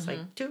 I guess I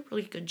do a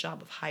really good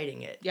job of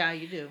hiding it. Yeah,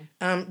 you do.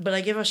 But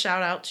I give a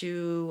shout out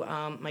to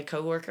my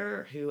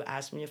coworker who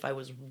asked me if I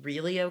was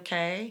really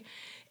okay.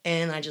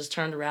 And I just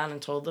turned around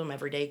and told them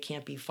every day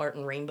can't be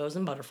farting rainbows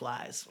and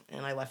butterflies,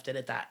 and I left it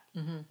at that.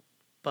 Mm-hmm.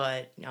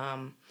 But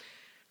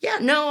yeah,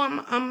 no,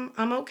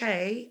 I'm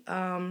okay.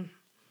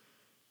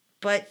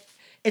 But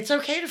it's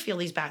okay to feel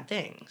these bad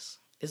things,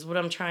 is what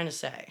I'm trying to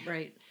say.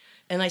 Right.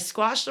 And I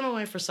squashed them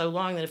away for so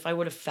long that if I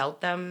would have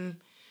felt them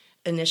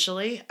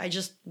initially, I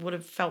just would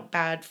have felt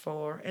bad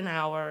for an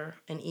hour,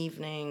 an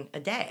evening, a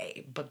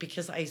day. But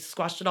because I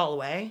squashed it all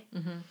away.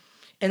 Mm-hmm.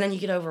 And then you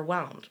get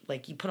overwhelmed.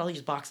 Like, you put all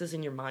these boxes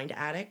in your mind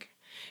attic,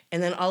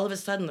 and then all of a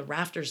sudden the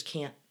rafters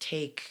can't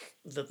take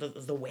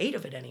the weight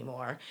of it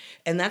anymore.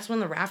 And that's when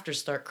the rafters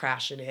start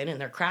crashing in,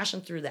 and they're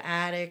crashing through the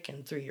attic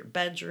and through your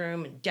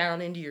bedroom and down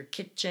into your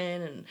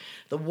kitchen, and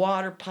the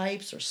water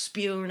pipes are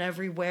spewing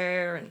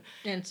everywhere. And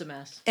it's a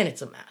mess. And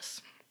it's a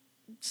mess.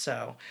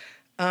 So,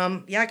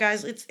 yeah,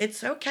 guys,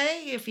 it's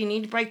okay if you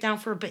need to break down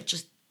for a bit.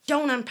 Just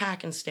don't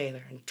unpack and stay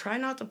there. And try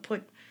not to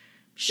put...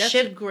 That's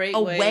shit a great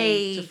away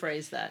way to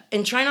phrase that.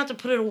 And try not to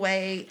put it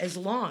away as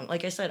long.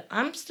 Like I said,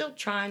 I'm still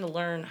trying to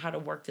learn how to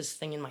work this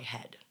thing in my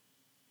head.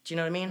 Do you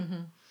know what I mean?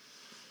 Mm-hmm.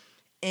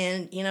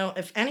 And,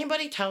 if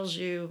anybody tells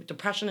you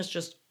depression is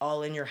just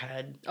all in your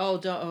head.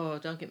 Don't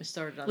get me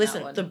started on that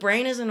one. Listen, the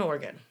brain is an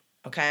organ,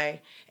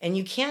 okay? And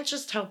you can't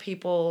just tell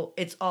people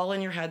it's all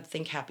in your head,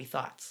 think happy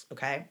thoughts,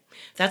 okay?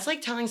 That's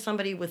like telling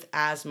somebody with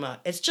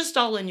asthma, it's just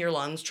all in your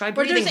lungs, try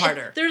breathing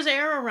harder. There's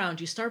air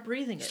around you, start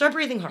breathing it. Start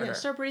breathing harder. Yeah,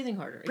 start breathing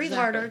harder. Breathe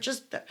harder,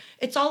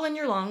 it's all in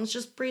your lungs,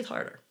 just breathe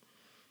harder.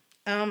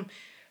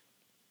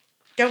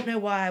 Don't know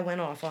why I went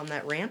off on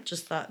that rant,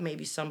 just thought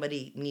maybe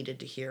somebody needed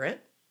to hear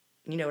it.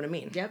 You know what I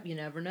mean? Yep, you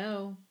never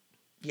know.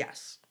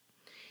 Yes.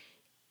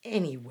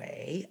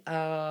 Anyway,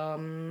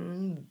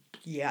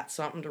 you got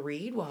something to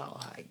read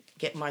while I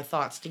get my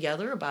thoughts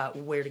together about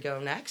where to go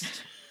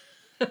next?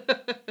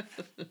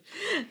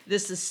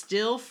 This is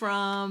still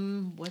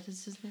from, what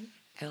is his name?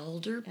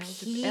 Elder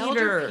Peter.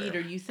 Elder Peter.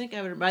 You think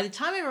I would... By the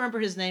time I remember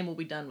his name, we'll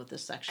be done with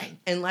this section.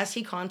 Unless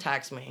he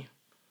contacts me.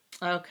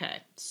 Okay,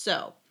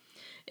 so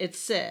it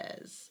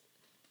says...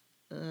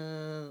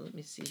 let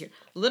me see here.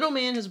 Little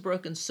man has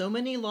broken so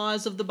many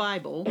laws of the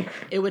Bible,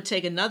 it would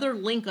take another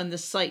link on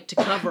this site to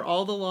cover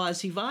all the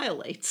laws he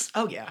violates.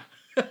 Oh, yeah.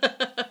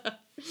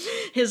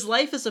 His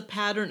life is a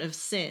pattern of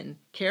sin,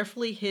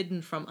 carefully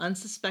hidden from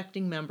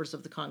unsuspecting members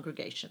of the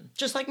congregation.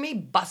 Just like me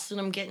busting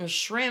him getting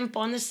shrimp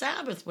on the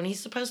Sabbath when he's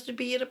supposed to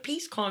be at a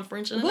peace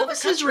conference in another What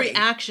was his country.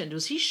 reaction?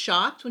 Was he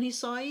shocked when he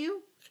saw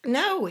you?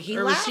 No, he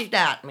Or was laughed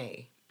at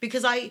me.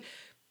 Because I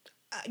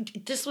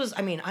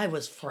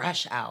was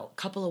fresh out,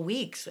 couple of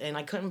weeks, and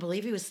I couldn't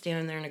believe he was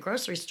standing there in a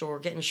grocery store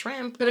getting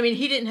shrimp. But I mean,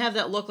 he didn't have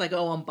that look like,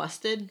 oh, I'm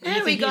busted.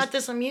 No, he got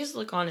this amused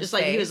look on his just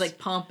face. like he was like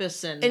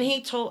pompous and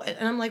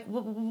and I'm like,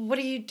 what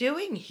are you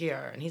doing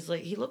here? And he's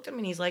like, he looked at me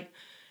and he's like,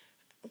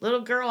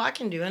 little girl, I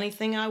can do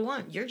anything I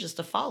want. You're just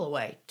a fall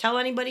away. Tell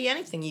anybody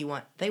anything you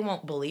want. They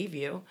won't believe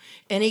you.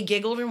 And he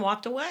giggled and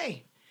walked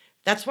away.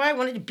 That's why I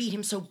wanted to beat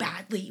him so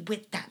badly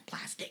with that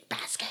plastic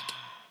basket.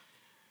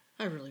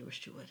 I really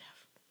wished you would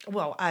have.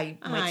 Well, I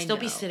might still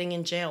be sitting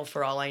in jail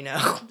for all I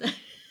know.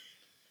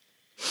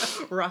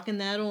 Rocking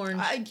that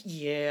orange.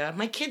 Yeah,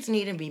 my kids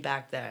needed me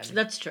back then.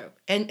 That's true.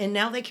 And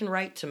now they can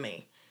write to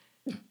me.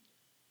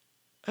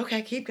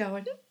 Okay, keep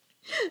going.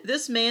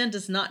 This man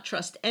does not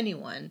trust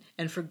anyone,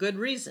 and for good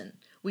reason.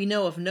 We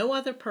know of no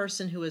other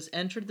person who has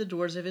entered the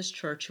doors of his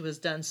church who has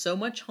done so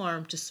much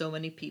harm to so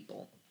many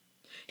people.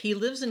 He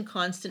lives in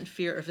constant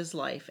fear of his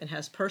life and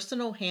has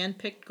personal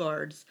hand-picked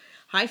guards,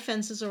 high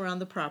fences around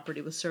the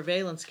property with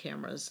surveillance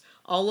cameras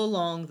all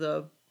along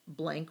the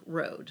blank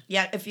road.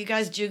 Yeah, if you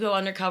guys do go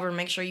undercover,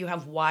 make sure you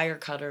have wire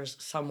cutters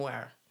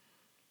somewhere.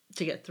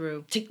 To get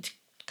through. To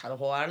cut a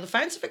hole out of the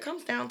fence if it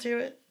comes down to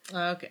it.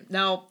 Okay.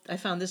 Now, I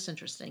found this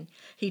interesting.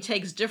 He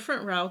takes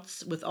different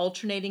routes with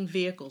alternating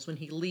vehicles when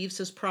he leaves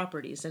his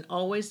properties and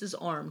always is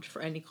armed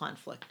for any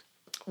conflict.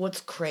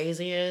 What's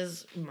crazy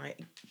is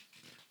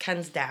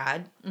Ken's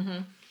dad. Mm-hmm.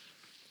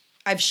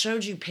 I've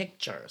showed you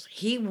pictures.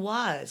 He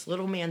was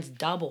little man's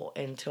double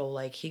until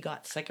he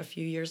got sick a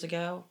few years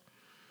ago.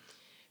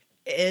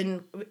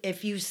 And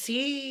if you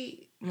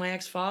see my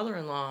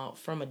ex-father-in-law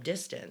from a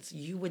distance,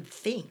 you would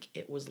think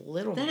it was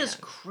little man. That is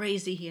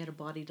crazy. He had a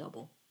body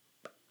double.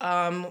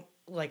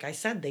 Like I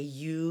said, they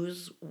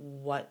use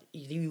what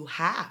you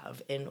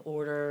have in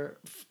order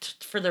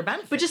for their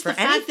benefit. But just the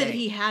fact that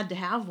he had to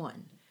have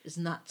one is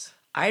nuts.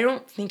 I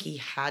don't think he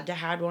had to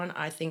have one.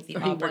 I think the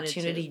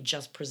opportunity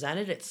just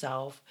presented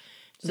itself.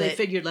 So they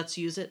figured, let's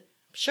use it?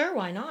 Sure,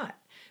 why not?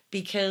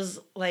 Because,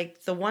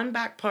 the one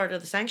back part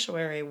of the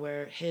sanctuary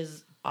where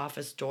his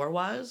office door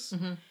was,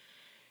 mm-hmm.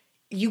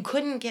 you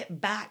couldn't get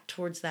back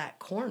towards that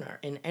corner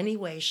in any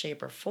way,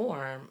 shape, or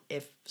form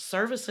if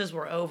services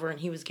were over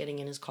and he was getting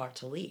in his car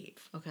to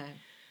leave.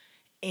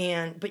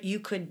 Okay. But you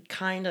could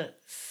kind of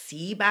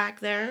see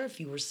back there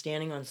if you were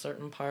standing on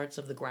certain parts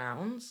of the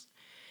grounds.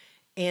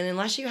 And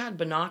unless you had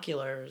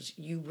binoculars,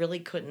 you really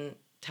couldn't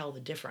tell the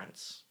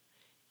difference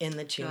in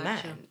the two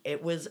men.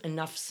 It was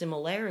enough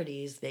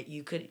similarities that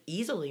you could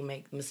easily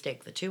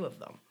mistake the two of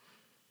them.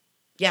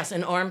 Yes,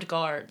 and armed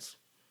guards.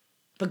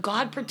 But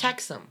God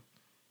protects them.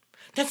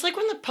 That's like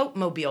when the Pope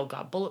mobile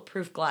got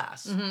bulletproof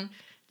glass. Mm-hmm.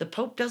 The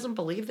Pope doesn't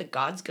believe that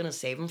God's going to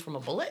save him from a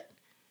bullet?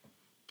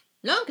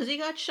 No, because he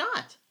got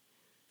shot.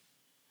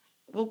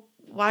 Well,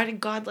 why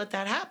did God let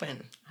that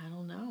happen? I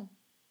don't know.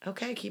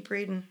 Okay, keep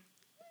reading.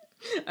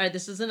 All right,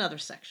 this is another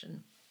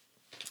section.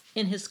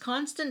 In his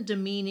constant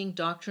demeaning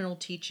doctrinal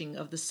teaching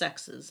of the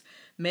sexes,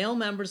 male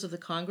members of the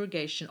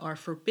congregation are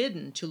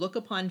forbidden to look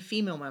upon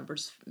female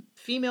members'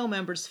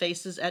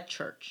 faces at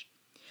church.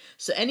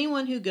 So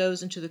anyone who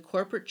goes into the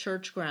corporate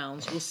church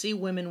grounds will see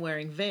women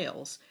wearing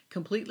veils,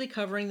 completely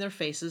covering their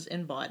faces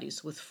and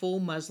bodies with full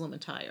Muslim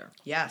attire.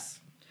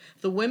 Yes.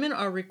 The women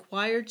are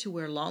required to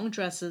wear long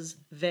dresses,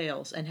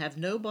 veils, and have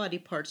no body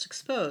parts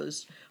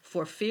exposed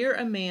for fear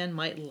a man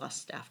might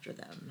lust after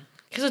them.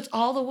 Because it's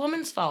all the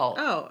woman's fault.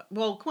 Oh,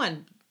 well, come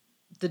on.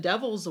 The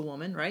devil's a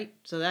woman, right?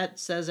 So that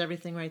says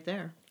everything right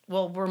there.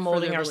 Well, we're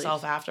molding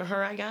ourselves after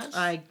her, I guess.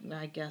 I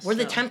guess we're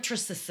the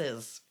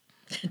temptresses.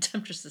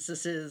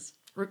 Temptresses.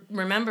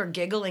 Remember,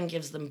 giggling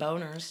gives them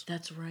boners.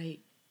 That's right.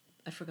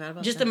 I forgot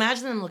about Just that.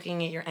 imagine them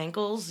looking at your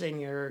ankles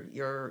and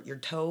your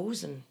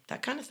toes and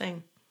that kind of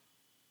thing.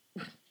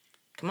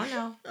 Come on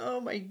now. Oh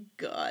my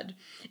God.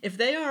 If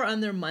they are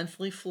on their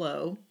monthly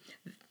flow,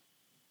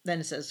 then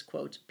it says,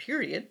 quote,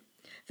 period,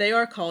 they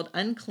are called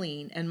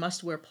unclean and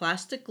must wear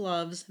plastic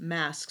gloves,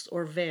 masks,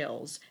 or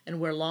veils, and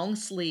wear long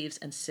sleeves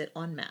and sit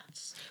on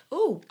mats.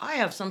 Ooh, I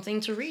have something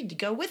to read to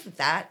go with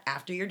that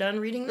after you're done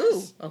reading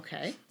this. Ooh,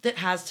 okay. That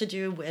has to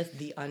do with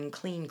the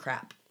unclean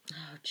crap.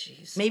 Oh,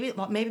 jeez.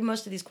 Maybe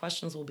most of these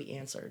questions will be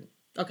answered.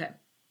 Okay.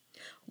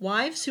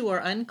 Wives who are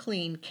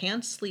unclean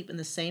can't sleep in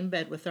the same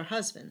bed with their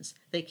husbands.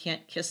 They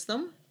can't kiss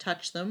them,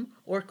 touch them,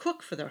 or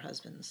cook for their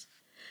husbands.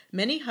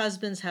 Many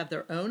husbands have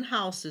their own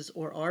houses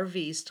or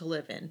RVs to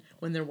live in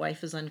when their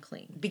wife is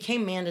unclean. It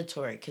became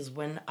mandatory because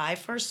when I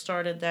first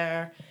started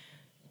there,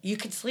 You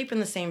could sleep in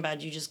the same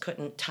bed, you just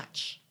couldn't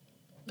touch.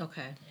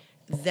 Okay.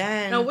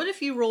 Then... Now, what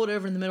if you rolled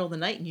over in the middle of the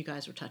night and you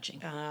guys were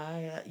touching?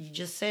 You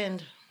just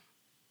sinned.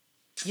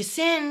 You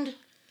sinned.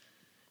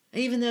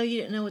 Even though you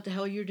didn't know what the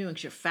hell you were doing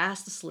because you're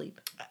fast asleep.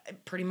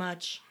 Pretty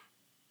much.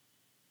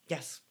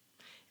 Yes.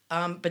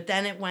 But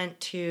then it went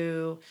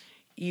to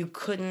you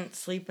couldn't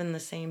sleep in the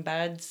same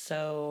bed,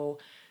 so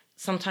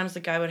sometimes the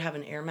guy would have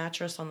an air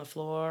mattress on the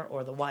floor,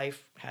 or the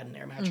wife had an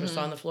air mattress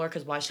on the floor,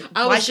 because why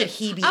should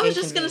he be I was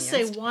just going to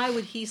say, inconvenienced? why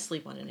would he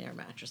sleep on an air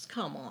mattress?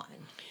 Come on.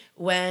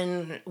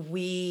 When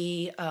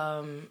we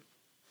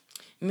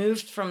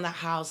moved from the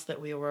house that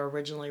we were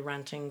originally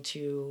renting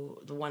to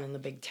the one in the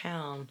big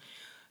town,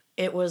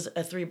 it was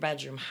a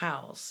 3-bedroom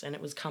house, and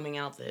it was coming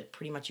out that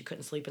pretty much you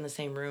couldn't sleep in the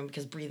same room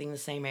because breathing the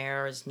same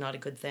air is not a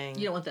good thing.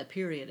 You don't want that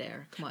period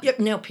air. Come on. Yep,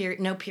 no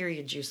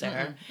period juice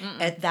air.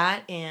 At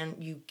that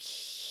end, you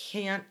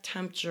can't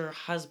tempt your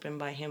husband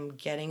by him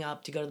getting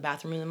up to go to the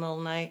bathroom in the middle of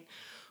the night,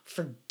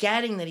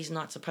 forgetting that he's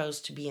not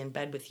supposed to be in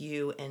bed with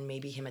you, and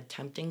maybe him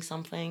attempting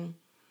something.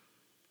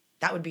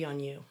 That would be on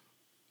you.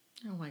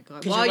 Oh my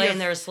God. Because you're laying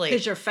there asleep.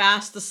 Because you're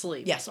fast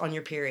asleep. Yes, on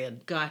your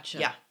period. Gotcha.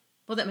 Yeah.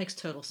 Well, that makes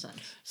total sense.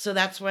 So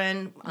that's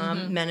when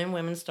men and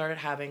women started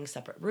having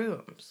separate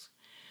rooms.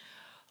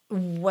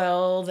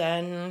 Well,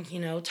 then,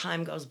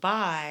 time goes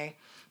by,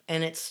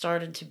 and it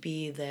started to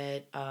be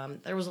that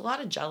there was a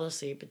lot of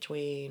jealousy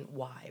between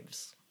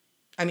wives.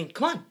 I mean,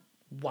 come on.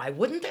 Why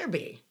wouldn't there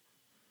be?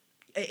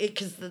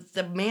 Because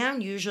the man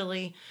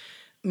usually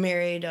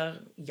married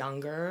a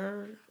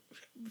younger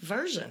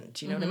version.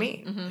 Do you know what I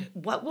mean?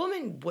 What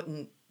woman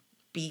wouldn't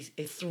be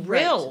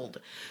thrilled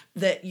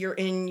that you're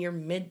in your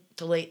mid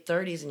to late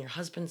 30s and your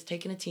husband's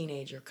taking a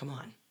teenager? Come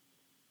on.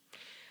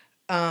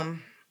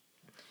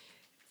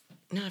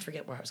 Now I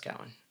forget where I was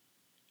going.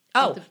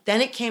 Oh,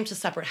 then it came to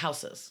separate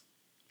houses.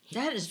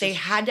 That is They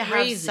had to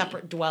crazy. have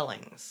separate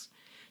dwellings.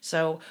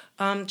 So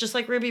just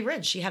like Ruby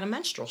Ridge, she had a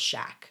menstrual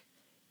shack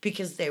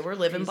because they were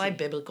living by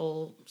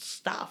biblical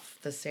stuff.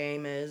 The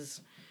same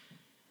as,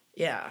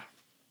 yeah.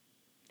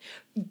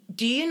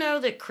 Do you know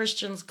that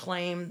Christians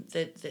claim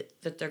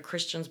that they're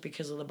Christians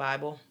because of the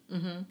Bible?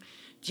 Mm-hmm.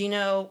 Do you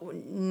know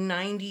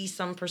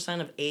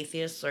 90% of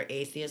atheists are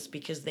atheists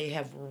because they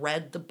have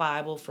read the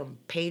Bible from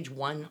page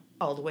 1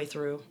 all the way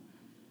through?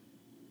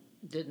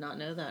 Did not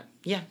know that.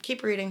 Yeah,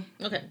 keep reading.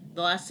 Okay,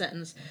 the last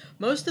sentence.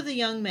 Most of the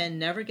young men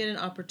never get an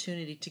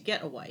opportunity to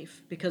get a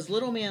wife because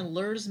little man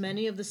lures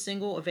many of the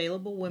single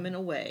available women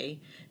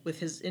away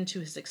into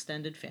his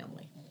extended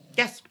family.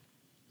 Yes.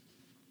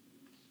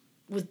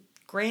 With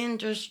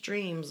grandiose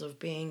dreams of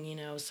being,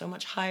 so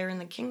much higher in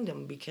the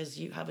kingdom because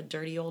you have a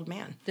dirty old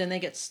man. Then they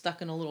get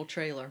stuck in a little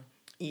trailer.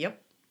 Yep.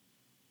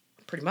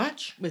 Pretty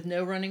much. With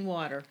no running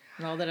water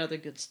and all that other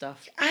good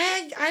stuff.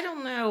 I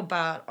don't know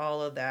about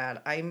all of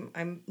that.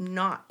 I'm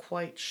not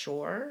quite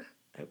sure.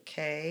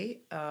 Okay.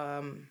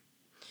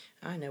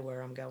 I know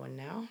where I'm going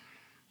now.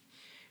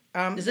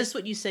 Is this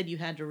what you said you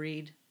had to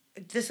read?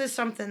 This is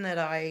something that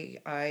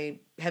I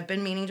have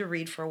been meaning to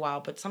read for a while,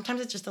 but sometimes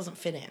it just doesn't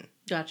fit in.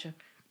 Gotcha.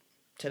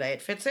 Today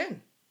it fits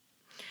in.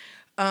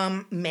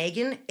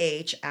 Megan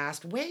H.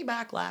 asked way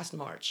back last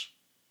March.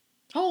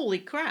 Holy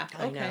crap.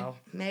 Okay. I know.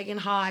 Megan,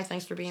 hi.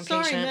 Thanks for being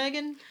Sorry,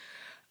 patient.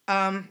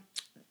 Megan.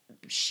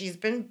 She's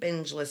been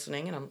binge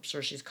listening, and I'm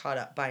sure she's caught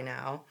up by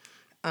now.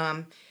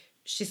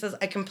 She says,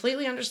 I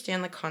completely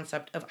understand the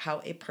concept of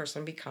how a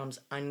person becomes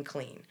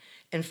unclean.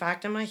 In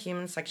fact, in my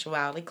human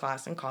sexuality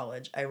class in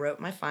college, I wrote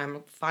my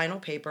final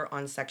paper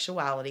on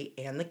sexuality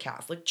and the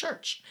Catholic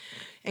Church,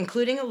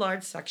 including a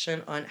large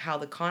section on how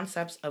the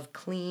concepts of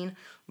clean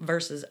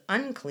versus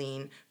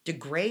unclean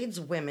degrades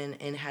women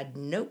and had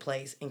no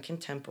place in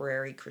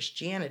contemporary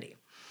Christianity.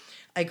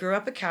 I grew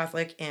up a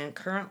Catholic and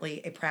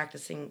currently a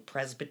practicing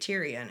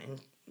Presbyterian.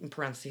 In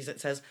parentheses,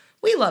 it says,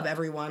 we love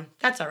everyone.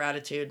 That's our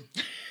attitude.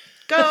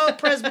 Go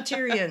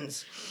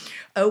Presbyterians.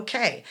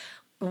 Okay.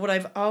 What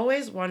I've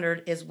always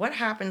wondered is what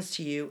happens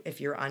to you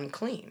if you're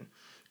unclean?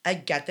 I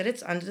get that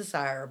it's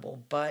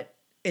undesirable, but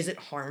is it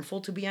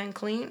harmful to be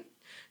unclean?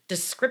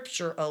 Does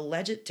Scripture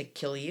allege it to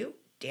kill you,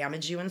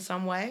 damage you in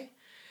some way,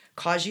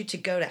 cause you to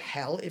go to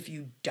hell if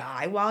you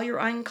die while you're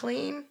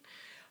unclean?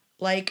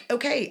 Like,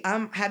 okay,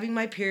 I'm having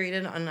my period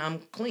and I'm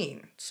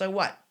clean. So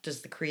what?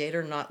 Does the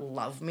Creator not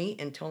love me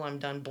until I'm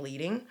done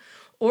bleeding?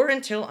 Or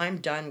until I'm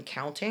done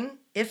counting?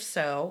 If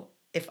so,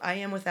 if I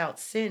am without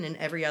sin in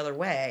every other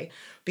way,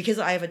 because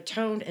I have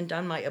atoned and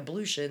done my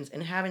ablutions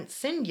and haven't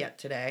sinned yet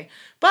today,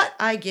 but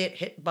I get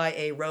hit by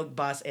a rogue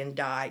bus and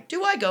die,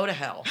 do I go to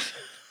hell?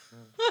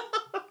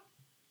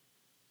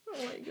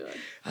 Oh my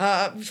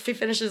God. He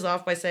finishes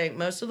off by saying,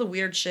 most of the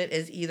weird shit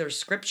is either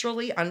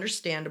scripturally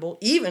understandable,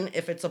 even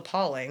if it's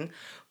appalling,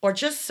 or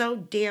just so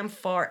damn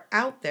far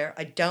out there,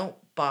 I don't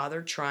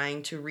bother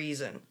trying to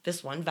reason.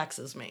 This one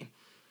vexes me.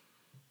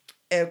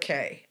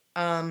 Okay.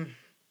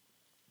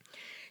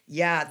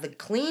 Yeah, the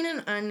clean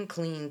and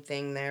unclean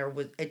thing there,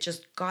 it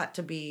just got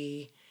to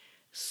be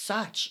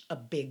such a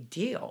big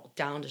deal,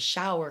 down to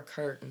shower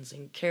curtains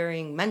and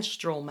carrying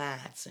menstrual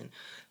mats and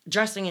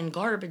dressing in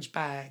garbage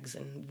bags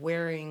and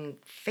wearing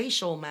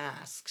facial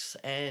masks,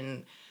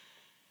 and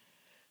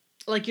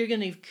Like you're going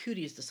to give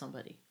cooties to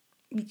somebody.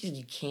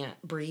 you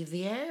can't breathe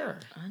the air.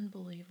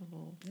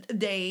 Unbelievable.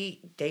 They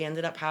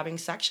ended up having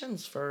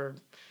sections for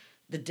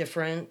the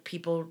different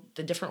people,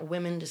 the different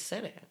women to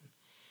sit in.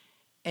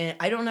 And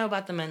I don't know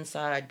about the men's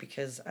side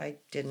because I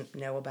didn't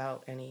know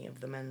about any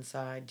of the men's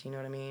side. Do you know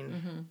what I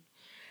mean?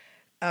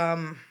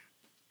 Mm-hmm.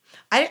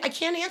 I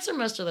can't answer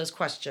most of those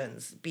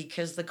questions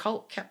because the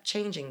cult kept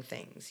changing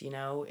things. You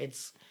know,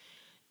 it's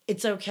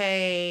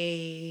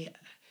okay.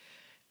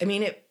 I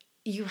mean,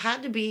 you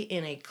had to be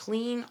in a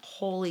clean,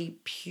 holy,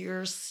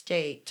 pure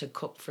state to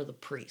cook for the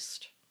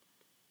priest.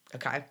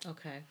 Okay.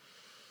 Okay.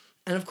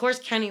 And of course,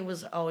 Kenny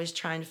was always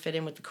trying to fit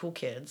in with the cool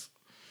kids,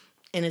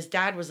 and his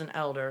dad was an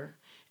elder,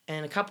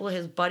 and a couple of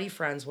his buddy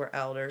friends were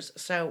elders.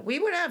 So we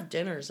would have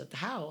dinners at the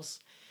house,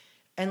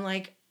 and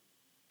like,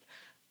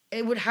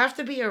 it would have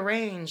to be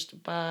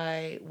arranged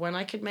by when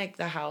I could make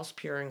the house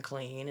pure and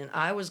clean, and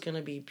I was going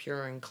to be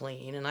pure and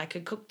clean, and I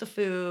could cook the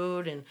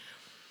food. And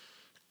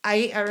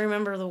I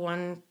remember the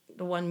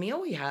one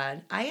meal we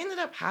had, I ended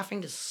up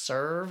having to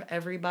serve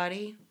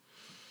everybody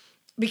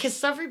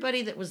because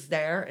everybody that was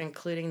there,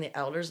 including the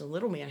elders and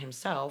Little Man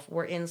himself,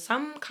 were in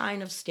some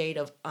kind of state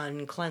of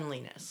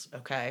uncleanliness,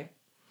 okay?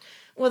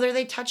 Whether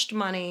they touched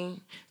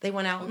money, they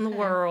went out in the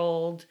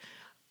world,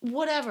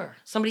 whatever.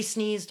 Somebody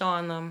sneezed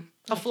on them,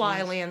 a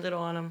fly landed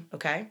on them,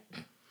 okay?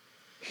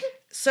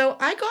 So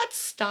I got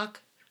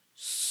stuck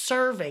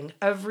serving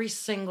every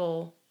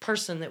single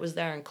person that was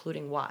there,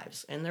 including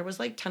wives. And there was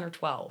like 10 or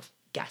 12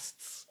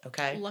 guests,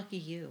 okay? Lucky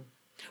you.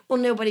 Well,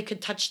 nobody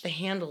could touch the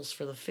handles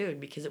for the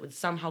food because it would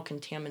somehow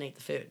contaminate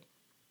the food.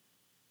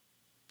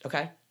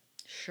 Okay?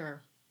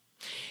 Sure.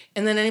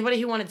 And then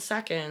anybody who wanted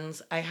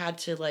seconds, I had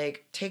to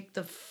like take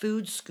the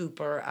food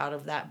scooper out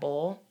of that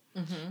bowl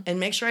and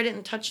make sure I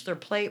didn't touch their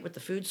plate with the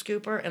food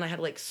scooper, and I had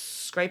to like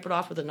scrape it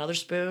off with another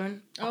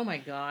spoon. Oh my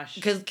gosh.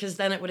 Because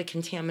then it would have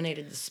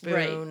contaminated the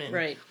spoon.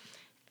 Right.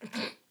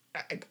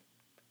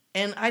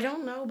 And I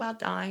don't know about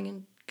dying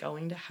and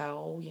going to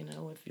hell, you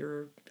know, if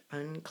you're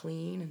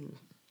unclean and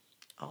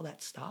all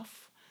that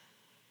stuff.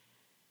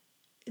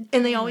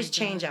 And they always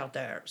change out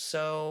there.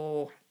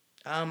 So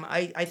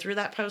I threw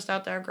that post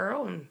out there,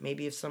 girl, and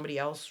maybe if somebody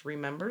else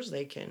remembers,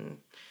 they can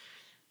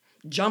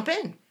jump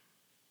in.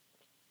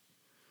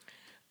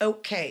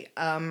 Okay,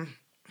 I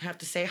have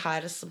to say hi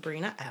to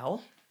Sabrina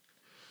L.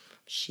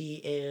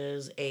 She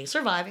is a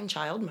surviving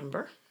child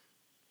member.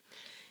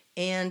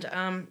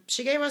 And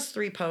she gave us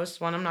 3 posts.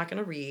 One I'm not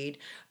going to read.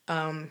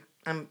 I'm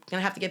going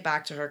to have to get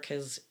back to her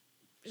because...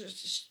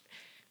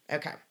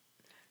 Okay.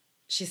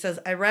 She says,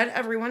 I read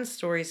everyone's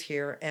stories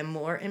here, and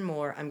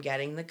more I'm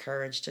getting the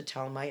courage to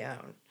tell my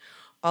own.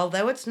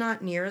 Although it's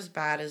not near as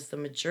bad as the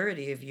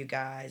majority of you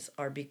guys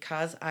are,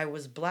 because I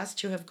was blessed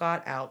to have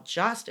got out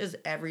just as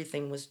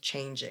everything was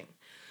changing.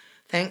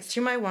 Thanks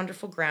to my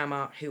wonderful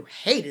grandma, who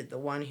hated the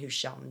one who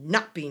shall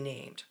not be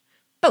named.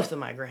 Both of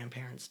my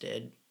grandparents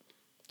did.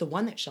 The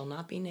one that shall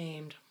not be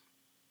named.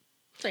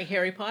 It's like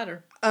Harry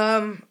Potter.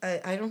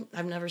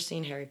 I've never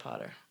seen Harry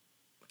Potter.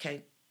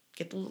 Okay,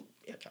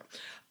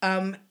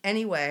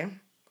 anyway,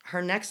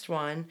 her next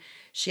one,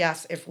 she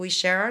asks, if we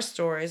share our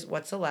stories,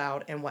 what's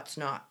allowed and what's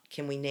not?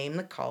 Can we name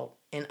the cult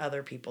in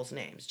other people's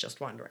names?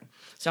 Just wondering.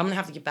 So I'm going to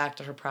have to get back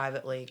to her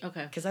privately.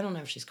 Okay. Because I don't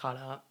know if she's caught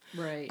up.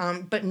 Right.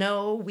 But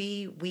no,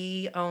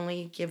 we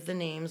only give the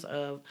names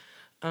of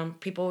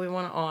people we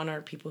want to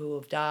honor, people who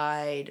have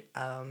died,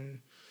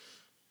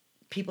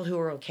 people who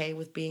are okay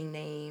with being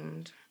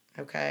named.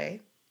 Okay.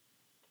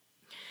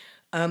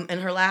 And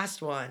her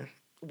last one,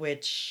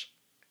 which...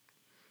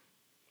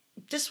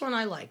 this one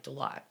I liked a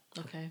lot.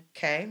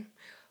 Okay.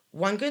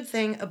 One good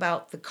thing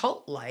about the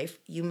cult life,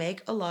 you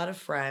make a lot of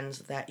friends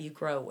that you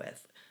grow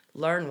with,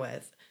 learn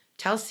with,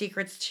 tell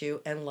secrets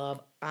to, and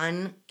love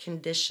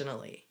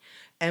unconditionally.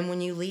 And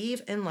when you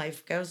leave and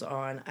life goes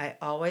on, I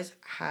always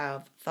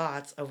have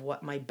thoughts of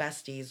what my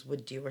besties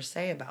would do or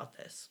say about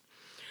this.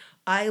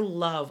 I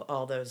love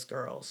all those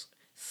girls.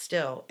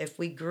 Still, if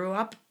we grew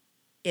up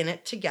in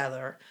it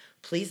together,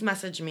 please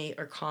message me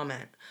or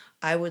comment.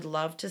 I would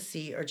love to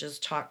see or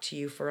just talk to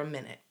you for a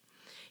minute.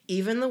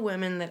 Even the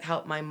women that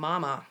help my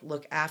mama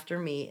look after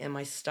me and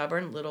my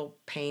stubborn little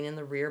pain in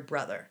the rear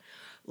brother.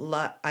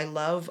 I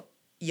love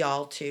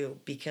y'all too.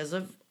 Because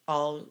of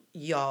all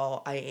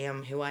y'all, I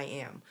am who I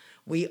am.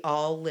 We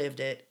all lived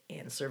it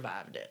and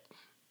survived it.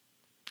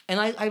 And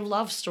I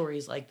love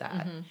stories like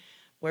that,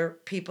 where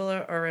people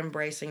are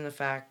embracing the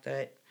fact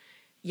that,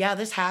 yeah,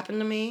 this happened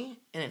to me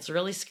and it's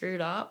really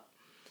screwed up,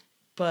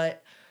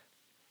 but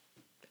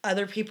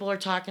other people are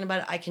talking about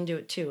it, I can do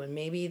it too. And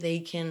maybe they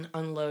can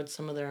unload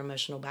some of their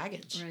emotional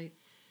baggage. Right.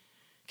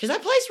 Because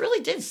that place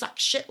really did suck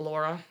shit,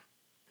 Laura.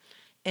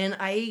 And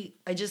I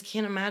just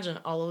can't imagine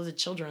all of the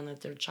children that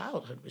their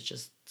childhood was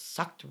just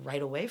sucked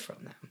right away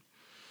from them.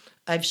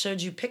 I've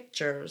showed you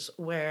pictures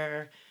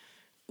where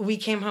we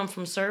came home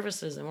from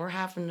services and we're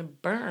having to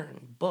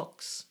burn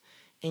books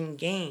and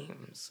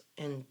games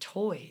and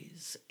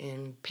toys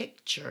and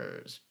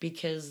pictures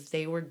because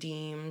they were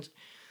deemed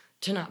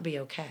to not be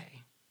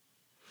okay.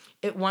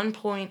 At one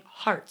point,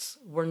 hearts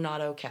were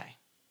not okay.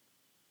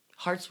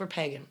 Hearts were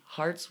pagan.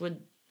 Hearts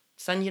would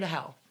send you to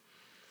hell.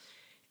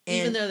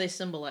 Even though they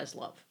symbolize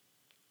love.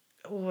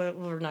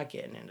 We're not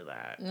getting into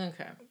that.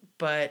 Okay.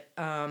 But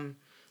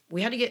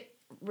we had to get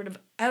rid of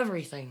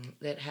everything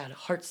that had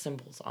heart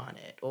symbols on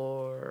it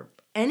or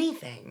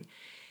anything.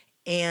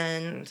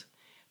 And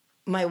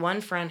my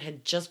one friend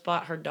had just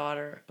bought her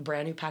daughter a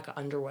brand new pack of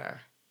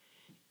underwear.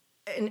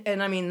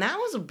 And I mean, that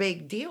was a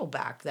big deal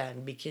back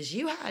then because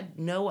you had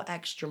no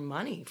extra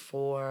money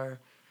for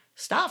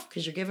stuff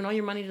because you're giving all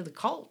your money to the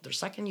cult. They're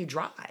sucking you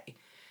dry.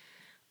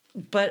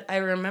 But I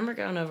remember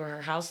going over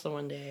her house the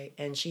one day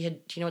and she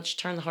had, do you know what she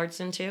turned the hearts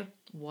into?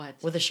 What?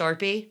 With a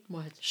Sharpie?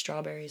 What?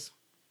 Strawberries.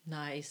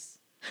 Nice.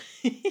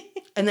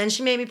 And then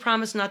she made me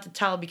promise not to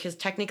tell because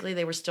technically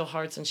they were still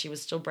hearts and she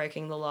was still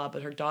breaking the law,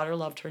 but her daughter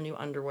loved her new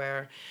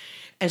underwear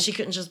and she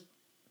couldn't just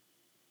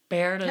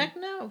bear to... Heck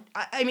no.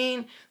 I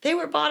mean, they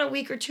were bought a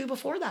week or two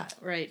before that.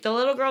 Right. The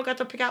little girl got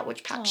to pick out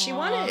which pack Aww. she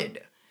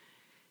wanted.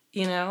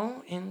 You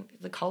know? And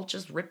the cult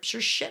just rips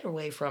your shit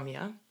away from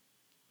you.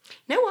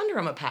 No wonder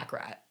I'm a pack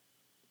rat.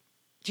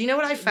 Do you know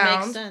what I found?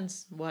 Makes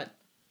sense. What?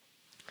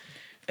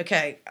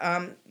 Okay.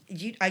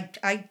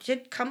 I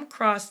did come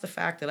across the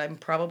fact that I'm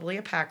probably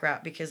a pack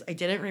rat because I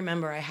didn't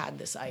remember I had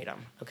this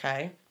item.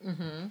 Okay.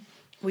 Mm-hmm.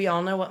 We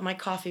all know what my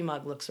coffee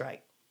mug looks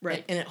like.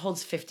 Right. And it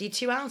holds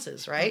 52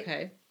 ounces, right?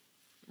 Okay.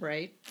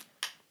 Right.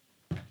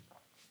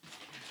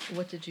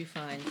 What did you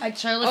find? I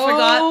totally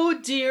forgot. Oh,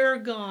 dear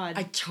God.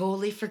 I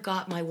totally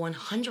forgot my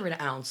 100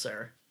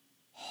 ouncer.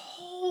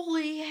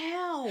 Holy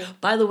hell.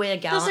 By the way, a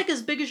gallon. That's like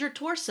as big as your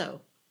torso.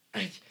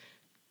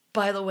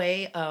 By the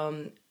way,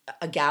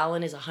 a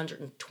gallon is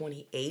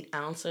 128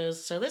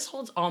 ounces. So this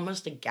holds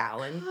almost a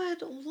gallon.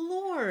 Good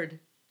Lord.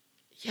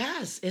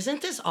 Yes.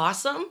 Isn't this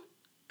awesome?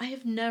 I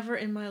have never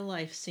in my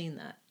life seen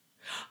that.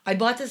 I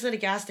bought this at a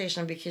gas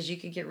station because you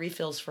could get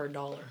refills for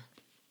 $1.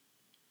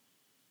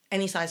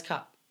 Any size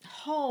cup.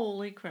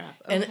 Holy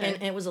crap. Okay.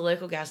 And it was a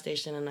local gas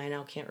station, and I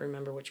now can't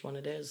remember which one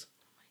it is.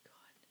 Oh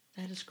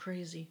my God. That is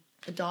crazy.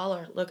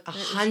 $1. Look,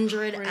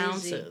 100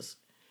 ounces.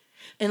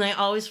 And I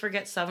always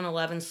forget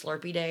 7-Eleven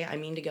Slurpee Day. I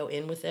mean to go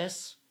in with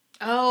this.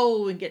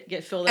 Oh, and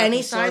get filled up.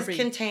 Any size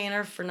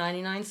container for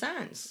 99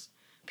 cents.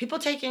 People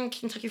take in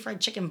Kentucky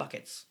Fried Chicken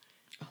buckets.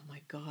 Oh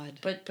my God.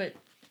 But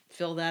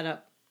fill that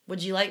up.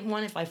 Would you like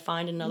one if I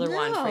find another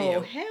one for you?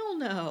 No, hell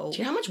no. Do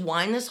you know how much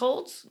wine this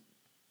holds?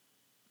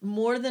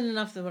 More than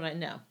enough than what I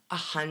know.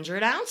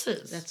 100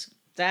 ounces.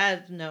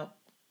 No.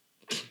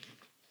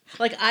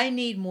 Like, I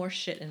need more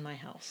shit in my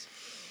house.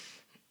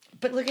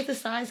 But look at the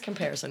size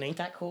comparison. Ain't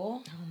that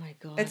cool? Oh my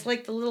God. It's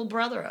like the little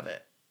brother of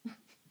it.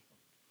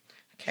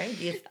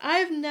 Okay.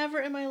 I've never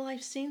in my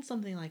life seen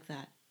something like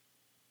that.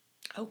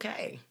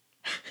 Okay.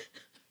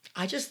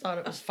 I just thought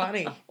it was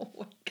funny. Oh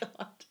my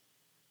God.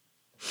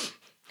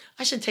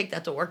 I should take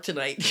that to work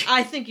tonight.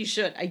 I think you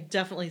should. I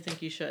definitely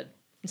think you should.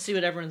 And see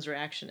what everyone's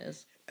reaction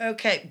is.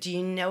 Okay. Do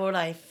you know what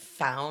I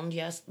found?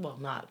 Yes. Well,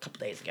 not a couple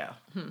days ago.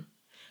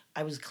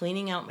 I was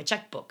cleaning out my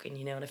checkbook, and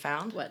you know what I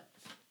found? What?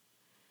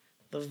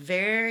 The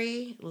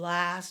very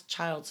last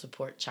child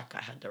support check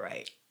I had to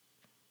write.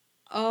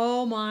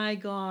 Oh my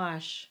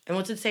gosh. And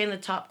what's it say in the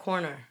top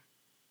corner?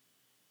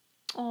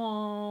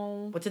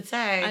 Oh. What's it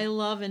say? I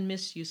love and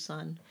miss you,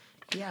 son.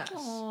 Yes.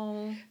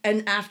 Oh.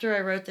 And after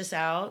I wrote this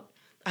out,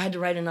 I had to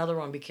write another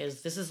one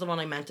because this is the one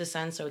I meant to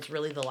send, so it's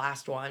really the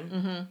last one.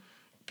 Mm-hmm.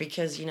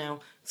 Because, you know,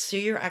 sue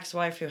your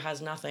ex-wife who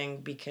has nothing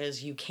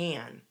because you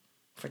can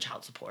for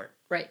child support.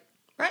 Right.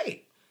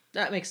 Right.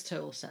 That makes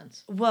total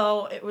sense.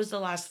 Well, it was the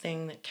last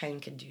thing that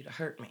Ken could do to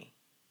hurt me.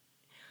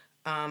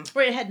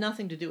 Right, it had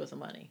nothing to do with the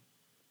money.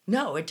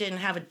 No, it didn't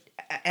have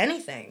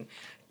anything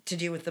to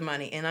do with the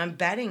money. And I'm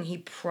betting he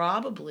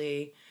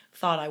probably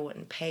thought I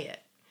wouldn't pay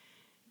it.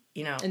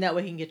 You know. And that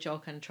way he can get you all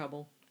kind of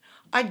trouble.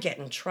 I'd get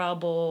in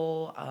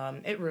trouble.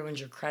 It ruins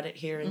your credit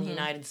here in the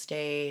United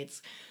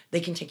States. They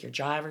can take your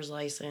driver's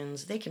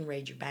license. They can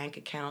raid your bank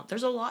account.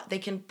 There's a lot. They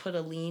can put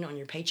a lien on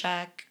your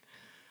paycheck.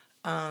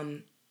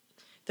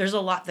 There's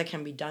a lot that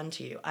can be done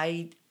to you.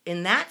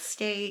 In that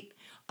state,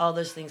 all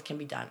those things can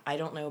be done. I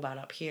don't know about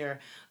up here.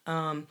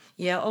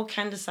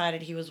 Ken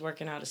decided he was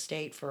working out of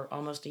state for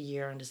almost a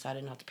year and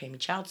decided not to pay me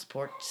child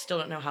support. Still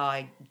don't know how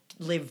I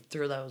lived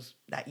through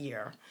that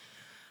year.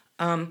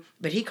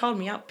 But he called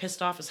me up,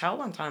 pissed off as hell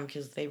one time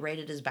because they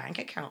raided his bank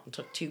account and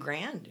took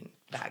 $2,000 in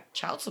back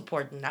child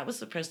support, and that was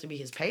supposed to be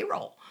his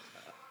payroll.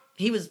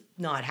 He was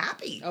not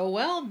happy. Oh,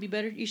 well, be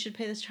better. You should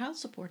pay this child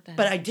support then.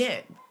 But I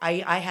did.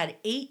 I had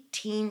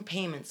 18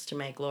 payments to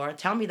make, Laura.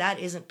 Tell me that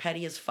isn't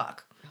petty as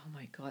fuck. Oh,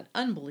 my God.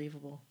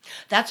 Unbelievable.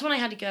 That's when I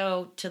had to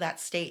go to that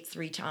state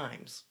 3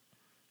 times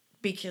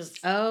because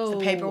the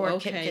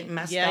paperwork kept getting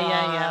messed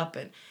up.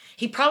 And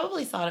he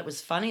probably thought it was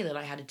funny that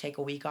I had to take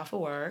a week off of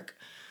work,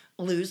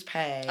 lose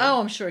pay. Oh,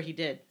 I'm sure he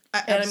did.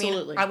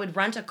 Absolutely. I would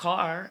rent a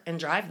car and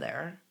drive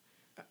there.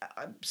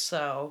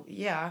 So,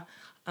 yeah.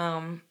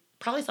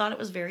 Probably thought it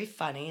was very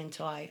funny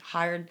until I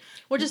hired...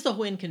 Or just the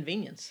whole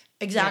inconvenience.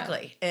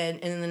 Exactly. Yeah.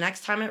 And the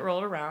next time it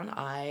rolled around,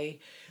 I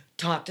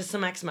talked to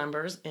some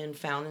ex-members and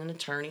found an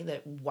attorney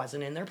that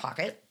wasn't in their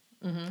pocket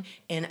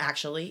and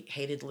actually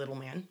hated little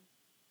man.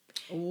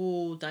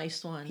 Ooh,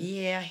 nice one.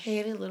 Yeah,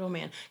 hated little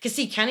man. Because,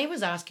 see, Kenny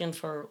was asking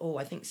for,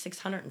 I think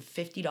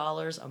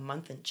 $650 a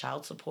month in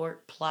child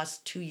support plus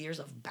 2 years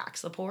of back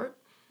support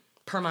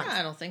per month.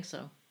 I don't think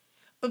so.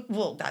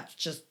 Well, that's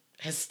just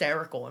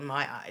hysterical in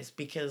my eyes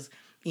because,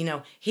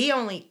 he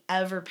only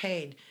ever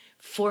paid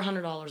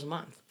 $400 a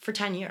month for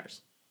 10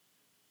 years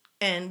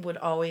and would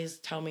always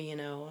tell me,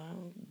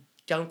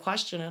 don't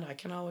question it. I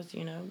can always,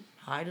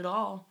 hide it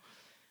all.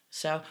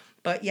 So,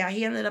 but yeah,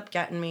 he ended up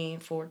getting me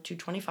for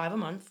 $225 a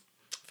month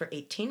for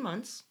 18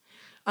 months,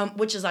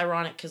 which is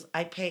ironic because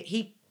I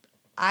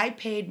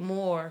paid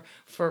more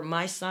for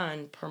my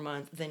son per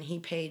month than he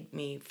paid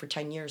me for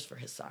 10 years for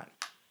his son.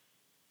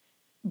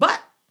 But,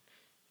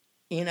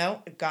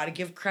 got to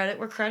give credit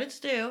where credit's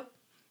due.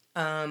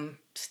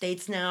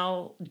 States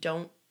now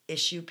don't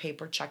issue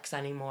paper checks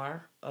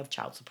anymore of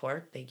child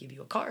support. They give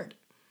you a card.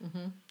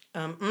 Mm-hmm.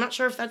 I'm not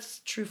sure if that's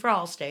true for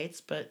all states,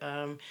 but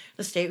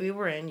the state we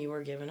were in, you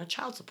were given a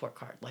child support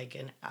card, like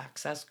an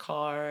access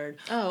card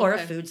or a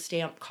food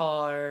stamp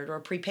card or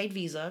a prepaid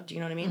Visa. Do you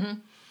know what I mean? Mm-hmm.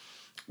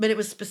 But it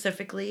was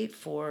specifically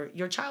for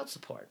your child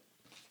support.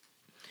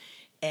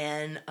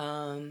 And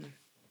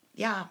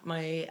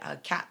my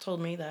cat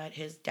told me that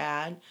his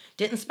dad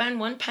didn't spend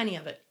one penny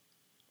of it.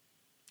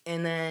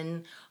 And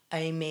then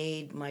I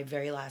made my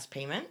very last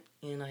payment,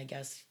 and I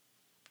guess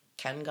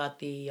Ken got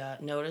the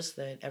notice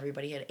that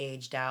everybody had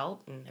aged out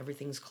and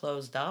everything's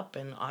closed up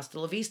and hasta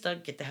la vista,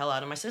 get the hell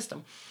out of my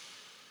system.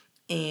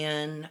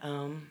 And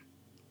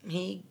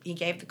he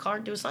gave the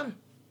card to his son.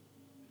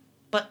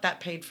 But that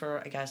paid for,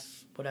 I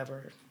guess,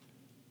 whatever.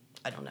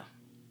 I don't know.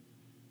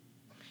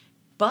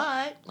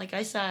 But, like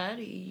I said,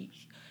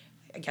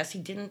 I guess he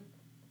didn't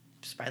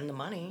spend the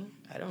money.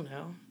 I don't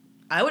know.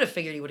 I would have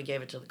figured he would have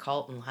gave it to the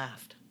cult and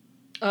laughed.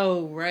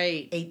 Oh,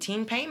 right.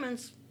 18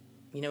 payments.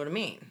 You know what I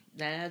mean?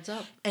 That adds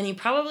up. And he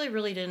probably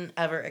really didn't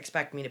ever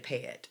expect me to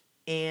pay it.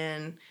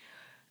 And,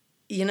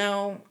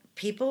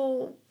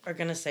 people are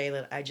going to say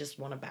that I just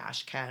want to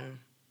bash Ken.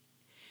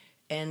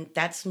 And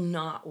that's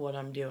not what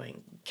I'm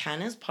doing.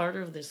 Ken is part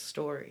of this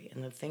story,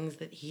 and the things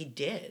that he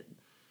did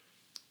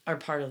are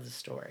part of the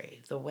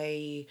story. The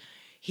way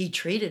he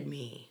treated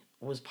me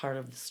was part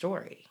of the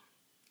story.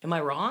 Am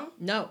I wrong?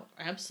 No,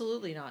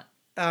 absolutely not.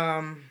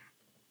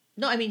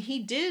 No, I mean, he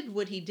did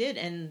what he did,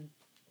 and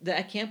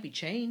that can't be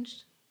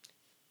changed.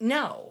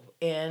 No,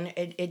 and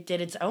it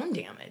did its own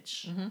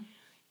damage. Mm-hmm.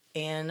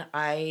 And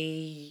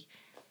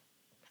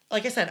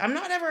like I said, I'm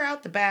not ever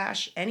out to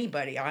bash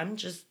anybody. I'm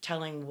just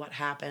telling what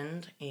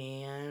happened,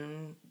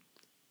 and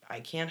I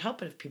can't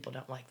help it if people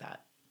don't like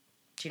that.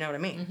 Do you know what I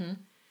mean?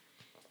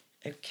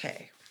 Mm-hmm.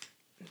 Okay.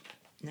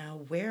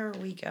 Now, where are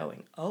we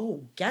going?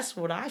 Oh, guess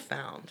what I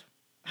found?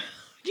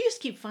 You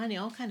just keep finding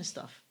all kind of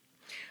stuff.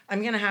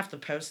 I'm going to have to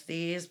post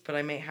these, but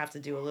I may have to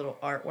do a little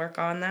artwork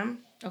on them.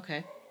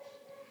 Okay.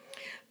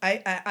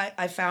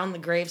 I found the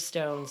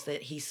gravestones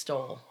that he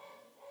stole.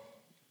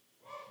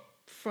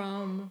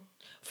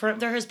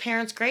 They're his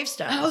parents'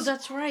 gravestones. Oh,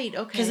 that's right.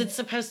 Okay. Because it's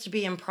supposed to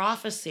be in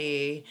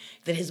prophecy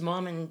that his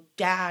mom and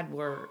dad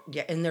were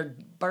in their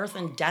birth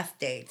and death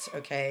dates,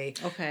 okay?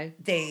 Okay.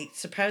 They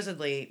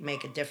supposedly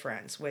make a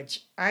difference,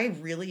 which I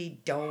really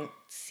don't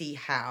see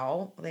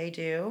how they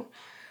do.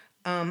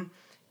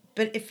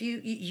 But if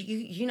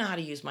you know how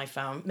to use my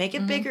phone, make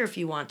it bigger if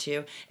you want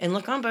to, and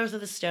look on both of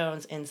the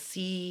stones and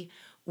see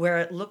where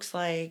it looks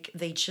like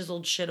they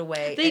chiseled shit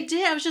away. They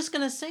did. I was just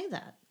going to say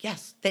that.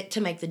 Yes,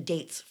 to make the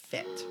dates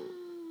fit.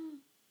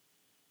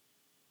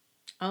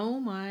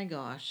 Oh my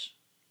gosh.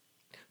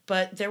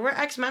 But there were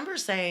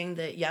ex-members saying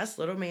that, yes,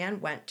 little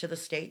man went to the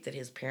state that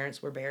his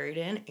parents were buried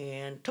in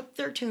and took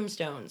their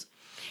tombstones.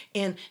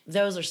 And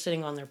those are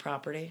sitting on their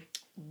property.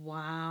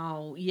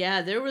 Wow.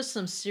 Yeah, there was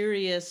some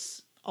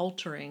serious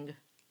altering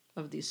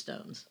of these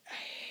stones.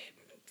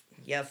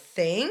 You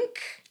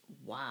think?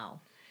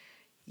 Wow.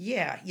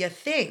 Yeah, you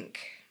think.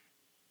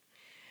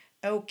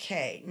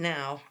 Okay,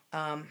 now,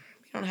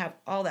 we don't have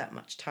all that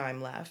much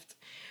time left.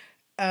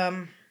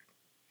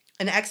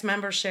 An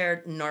ex-member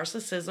shared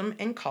narcissism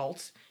and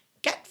cults,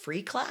 get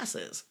free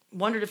classes.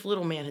 Wondered if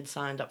Little Man had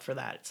signed up for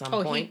that at some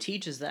point. Oh, he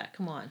teaches that.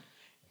 Come on.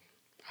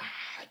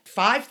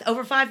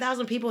 Over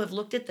 5,000 people have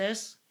looked at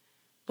this.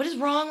 What is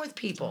wrong with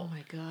people? Oh,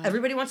 my God.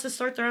 Everybody wants to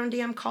start their own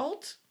damn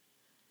cult?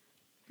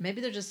 Maybe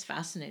they're just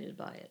fascinated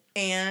by it.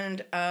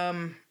 And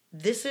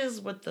this is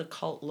what the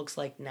cult looks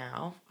like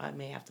now. I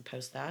may have to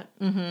post that.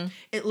 Mm-hmm.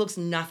 It looks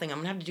nothing. I'm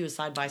going to have to do a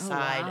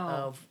side-by-side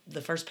of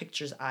the first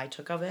pictures I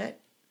took of it.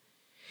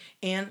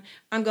 And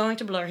I'm going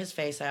to blur his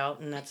face out,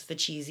 and that's the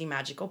cheesy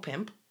magical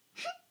pimp.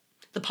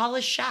 The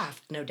polished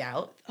shaft, no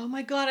doubt. Oh,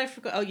 my God, I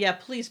forgot. Oh, yeah,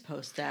 please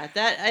post that.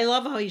 I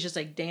love how he's just,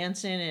 like,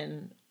 dancing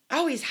and...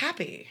 Oh, he's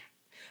happy.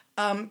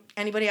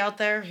 Anybody out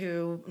there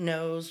who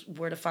knows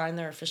where to find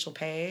their official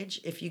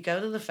page, if you go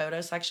to the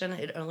photo section,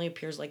 it only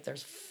appears like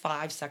there's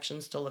 5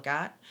 sections to look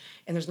at,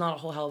 and there's not a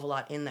whole hell of a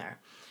lot in there.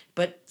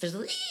 But there's a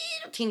little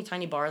teeny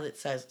tiny bar that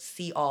says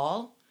 "See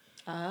All."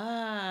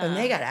 Ah. And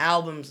they got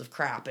albums of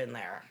crap in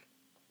there.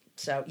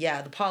 So,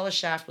 yeah, the Polished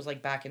Shaft was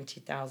like back in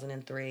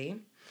 2003.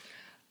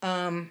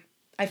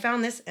 I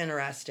found this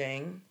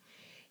interesting.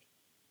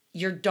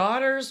 Your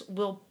daughters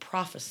will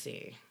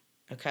prophecy,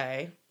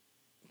 okay?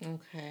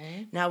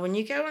 Okay. Now, when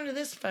you go into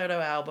this photo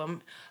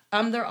album,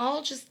 they're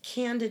all just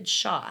candid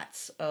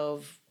shots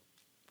of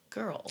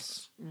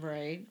girls.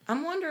 Right.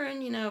 I'm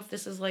wondering, if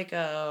this is like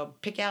a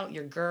pick out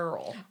your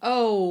girl.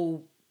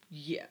 Oh,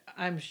 yeah.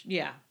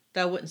 Yeah,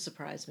 that wouldn't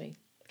surprise me.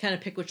 Kind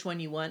of pick which one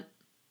you want.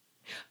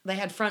 They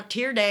had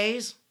Frontier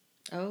Days.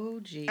 Oh,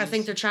 geez. I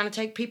think they're trying to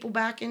take people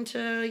back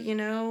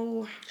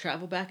into,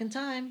 travel back in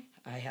time.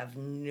 I have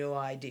no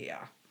idea.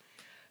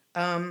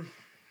 God,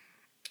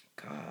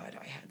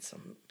 I had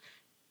some.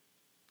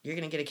 You're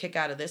going to get a kick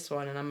out of this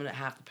one, and I'm going to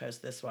have to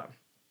post this one.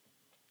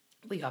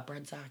 We got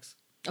bread sacks.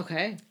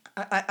 Okay.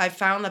 I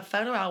found the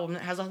photo album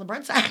that has all the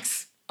bread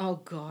sacks.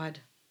 Oh, God.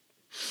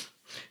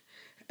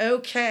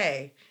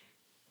 Okay.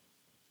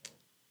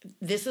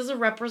 This is a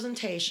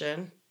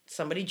representation.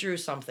 Somebody drew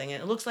something,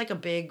 and it looks like a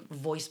big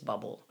voice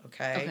bubble,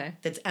 okay? Okay.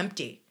 That's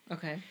empty.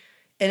 Okay.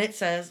 And it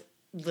says,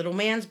 little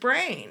man's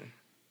brain.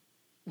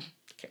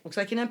 Okay, looks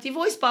like an empty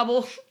voice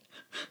bubble.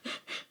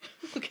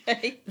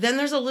 Okay. Then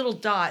there's a little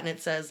dot, and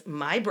it says,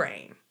 my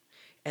brain.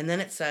 And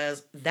then it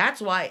says,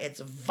 that's why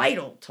it's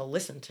vital to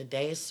listen to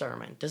today's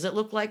sermon. Does it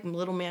look like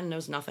little man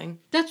knows nothing?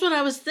 That's what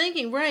I was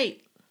thinking, right.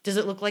 Does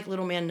it look like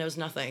little man knows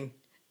nothing?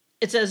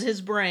 It says his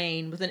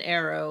brain with an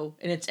arrow,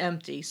 and it's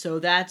empty. So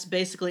that's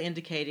basically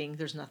indicating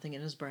there's nothing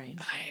in his brain.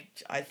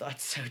 I thought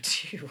so,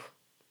 too.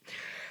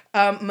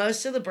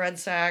 Most of the bread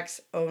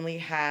sacks only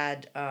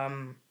had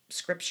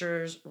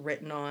scriptures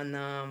written on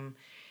them.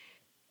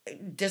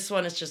 This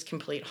one is just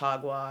complete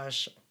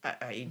hogwash.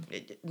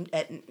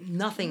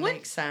 Nothing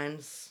makes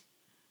sense.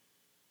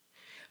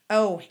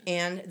 Oh,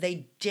 and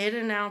they did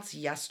announce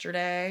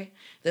yesterday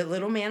that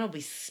Little Man will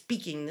be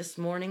speaking this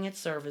morning at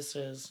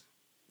services.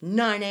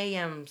 9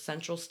 a.m.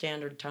 Central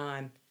Standard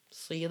Time.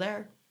 See you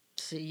there.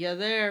 See ya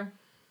there.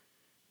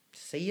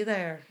 See you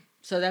there.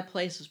 So that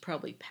place is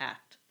probably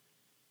packed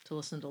to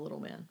listen to Little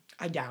Man.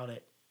 I doubt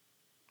it.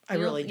 I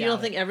really doubt it. You don't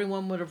think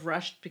everyone would have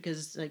rushed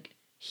because,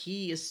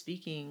 he is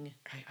speaking?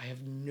 I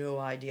have no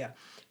idea.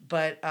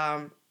 But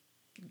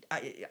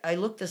I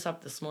looked this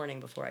up this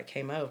morning before I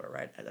came over,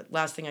 right? The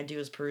last thing I do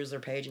is peruse their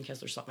page in case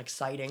there's something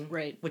exciting.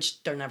 Right.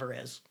 Which there never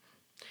is.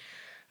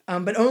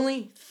 But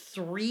only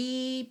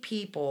 3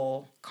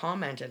 people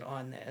commented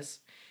on this.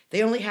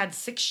 They only had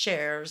 6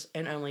 shares,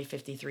 and only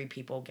 53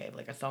 people gave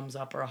a thumbs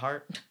up or a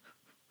heart.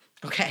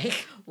 Okay.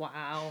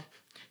 Wow.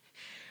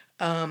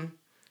 I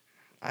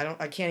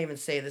can't even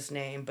say this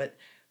name, but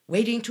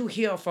waiting to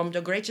hear from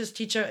the greatest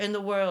teacher in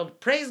the world.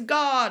 Praise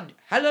God.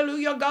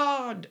 Hallelujah,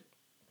 God.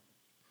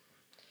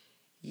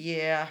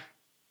 Yeah.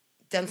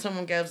 Then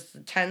someone gives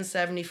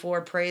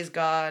 1074, praise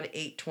God,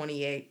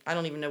 828. I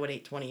don't even know what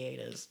 828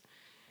 is.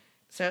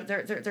 So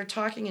they're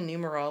talking in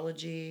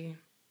numerology.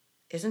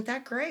 Isn't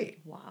that great?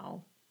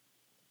 Wow.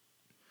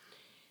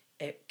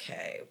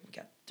 Okay, we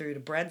got through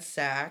the bread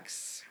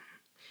sacks.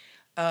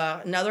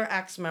 Another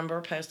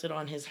ex-member posted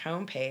on his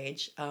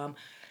homepage.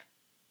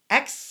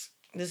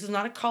 This is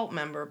not a cult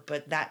member,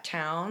 but that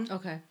town.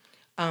 Okay.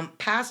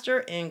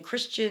 Pastor and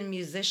Christian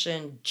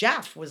musician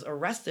Jeff was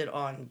arrested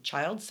on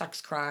child sex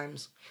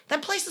crimes.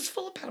 That place is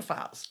full of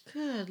pedophiles.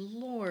 Good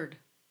Lord.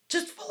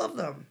 Just full of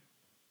them.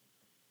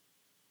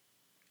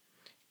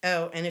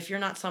 Oh, and if you're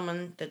not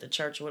someone that the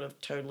church would have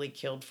totally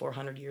killed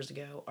 400 years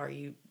ago, are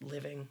you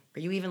living? Are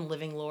you even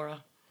living,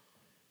 Laura?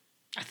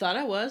 I thought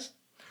I was.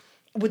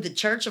 Would the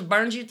church have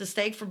burned you at the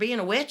stake for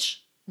being a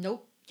witch?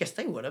 Nope. Yes,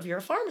 they would have. You're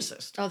a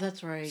pharmacist. Oh,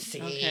 that's right.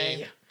 See?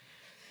 Okay.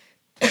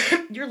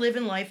 You're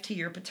living life to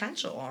your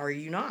potential, are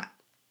you not?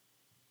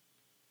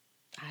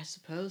 I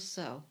suppose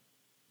so.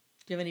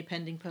 Do you have any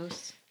pending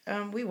posts?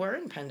 We were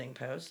in pending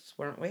posts,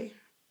 weren't we?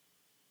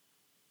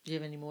 Do you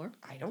have any more?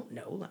 I don't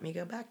know. Let me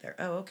go back there.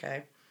 Oh,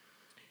 okay.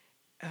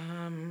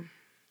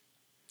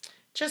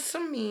 Just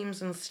some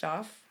memes and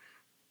stuff.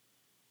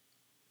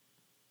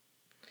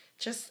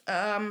 Just,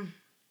 the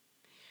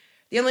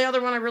only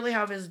other one I really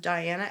have is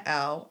Diana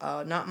L.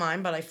 Not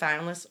mine, but I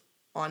found this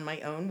on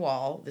my own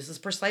wall. This is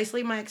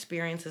precisely my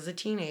experience as a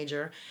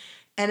teenager,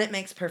 and it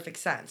makes perfect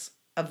sense.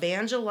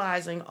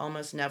 Evangelizing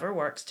almost never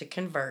works to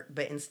convert,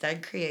 but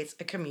instead creates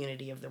a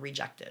community of the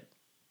rejected.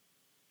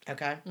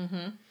 Okay?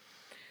 Mm-hmm.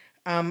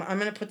 I'm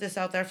going to put this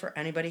out there for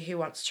anybody who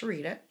wants to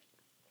read it.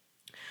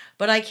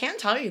 But I can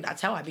tell you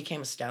that's how I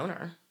became a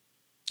stoner.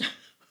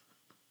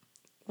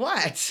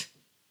 What?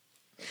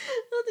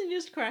 Nothing,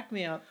 just cracked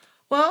me up.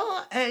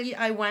 Well,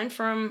 I went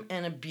from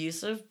an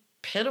abusive,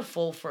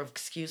 pitiful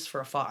excuse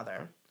for a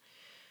father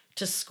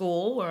to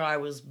school where I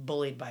was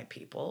bullied by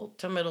people,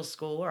 to middle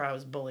school where I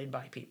was bullied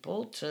by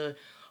people, to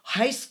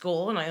high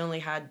school and I only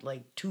had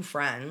 2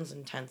 friends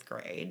in 10th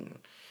grade.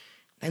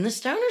 And the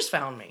stoners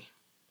found me.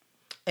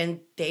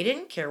 And they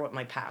didn't care what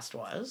my past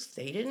was.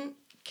 They didn't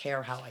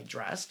care how I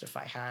dressed, if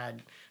I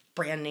had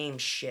brand name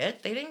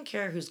shit. They didn't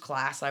care whose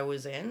class I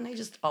was in. They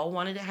just all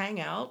wanted to hang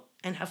out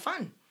and have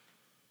fun.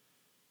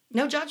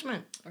 No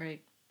judgment.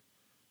 Right.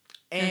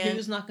 And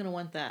who's not going to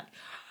want that?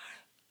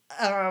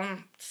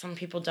 Some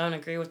people don't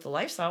agree with the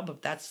lifestyle,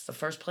 but that's the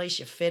first place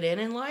you fit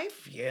in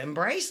life. You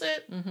embrace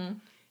it. Mm-hmm.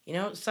 You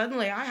know,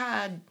 suddenly I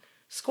had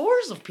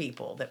scores of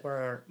people that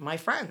were my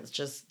friends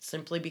just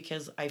simply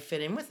because I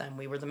fit in with them.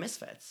 We were the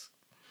misfits.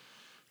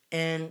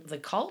 And the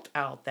cult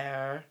out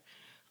there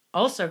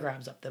also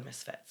grabs up the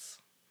misfits.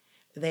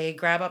 They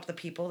grab up the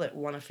people that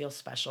want to feel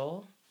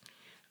special.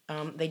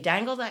 They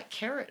dangle that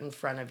carrot in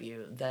front of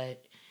you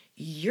that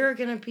you're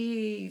going to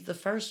be the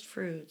first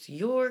fruits.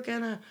 You're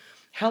going to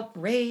help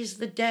raise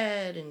the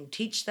dead and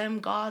teach them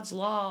God's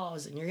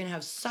laws. And you're going to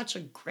have such a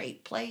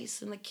great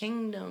place in the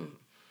kingdom.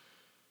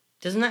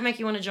 Doesn't that make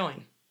you want to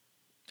join?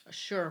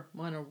 Sure.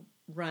 Want to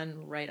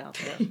run right out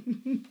there.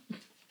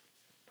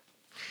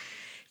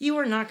 You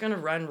are not going to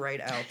run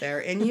right out there,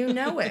 and you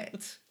know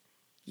it.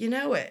 You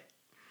know it.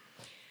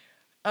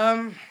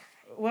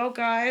 Well,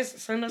 guys,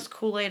 send us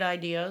Kool-Aid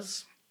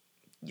ideas.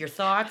 Your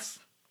thoughts,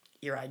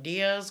 your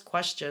ideas,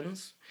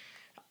 questions.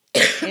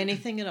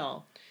 Anything at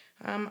all.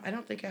 I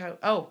don't think I have...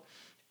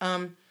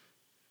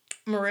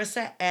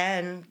 Marissa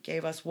N.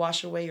 gave us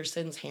Wash Away Your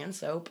Sins hand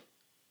soap.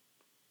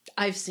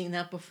 I've seen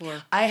that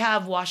before. I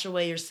have Wash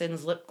Away Your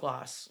Sins lip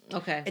gloss.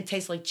 Okay. It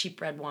tastes like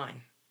cheap red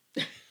wine.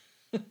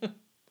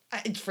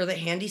 It's for the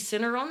handy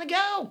sinner on the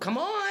go. Come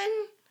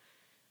on.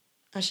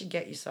 I should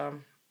get you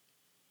some.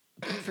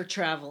 For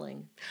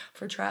traveling.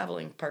 For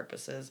traveling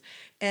purposes.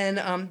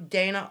 And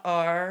Dana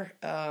R.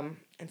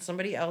 And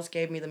somebody else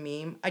gave me the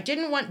meme. I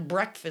didn't want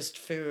breakfast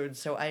food,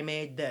 so I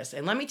made this.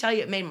 And let me tell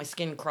you, it made my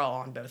skin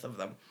crawl on both of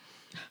them.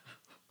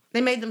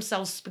 They made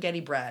themselves spaghetti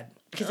bread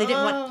because they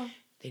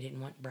didn't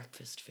want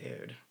breakfast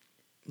food.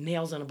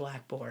 Nails on a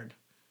blackboard.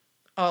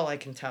 All I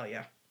can tell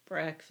you.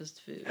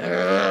 Breakfast food.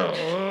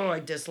 Oh, I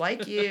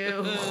dislike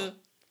you.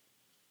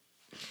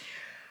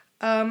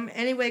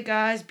 Anyway,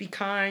 guys, be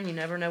kind. You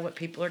never know what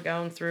people are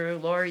going through.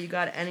 Laura, you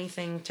got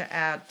anything to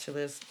add to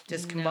this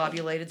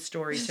discombobulated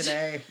story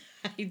today?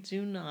 I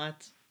do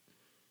not.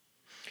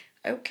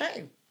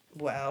 Okay.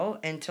 Well,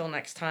 until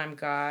next time,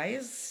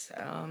 guys.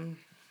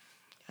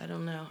 I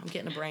don't know. I'm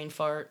getting a brain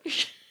fart.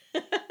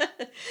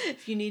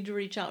 If you need to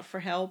reach out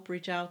for help,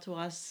 reach out to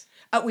us.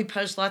 We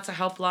post lots of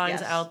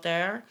helplines out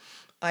there.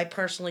 I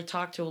personally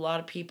talk to a lot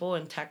of people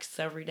in texts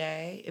every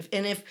day.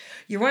 If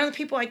you're one of the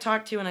people I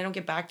talk to and I don't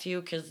get back to you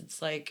because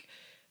it's like,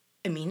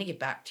 I mean to get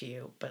back to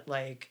you, but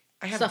like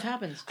stuff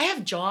happens. I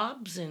have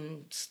jobs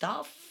and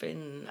stuff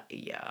and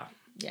yeah.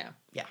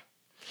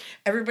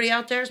 Everybody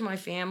out there is my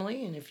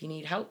family, and if you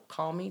need help,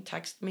 call me,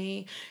 text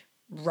me,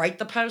 write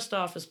the post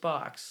office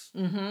box.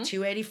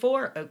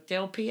 284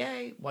 Oakdale,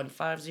 PA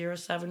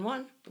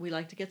 15071. We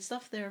like to get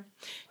stuff there.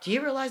 Do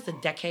you realize the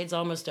decade's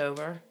almost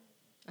over?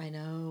 I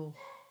know.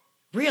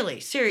 Really?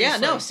 Seriously? Yeah,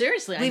 no,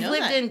 seriously. We've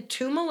lived in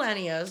 2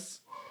 millennias,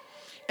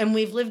 and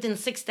we've lived in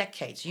 6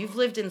 decades. You've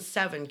lived in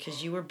 7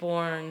 because you were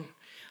born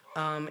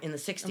in the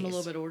 60s. I'm a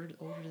little bit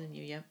older than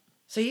you, yep.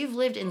 So you've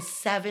lived in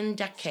 7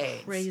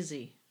 decades.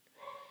 Crazy.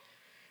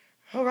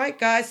 All right,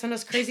 guys, send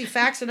us crazy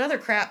facts and other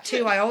crap,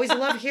 too. I always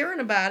love hearing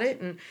about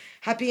it, and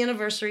happy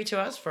anniversary to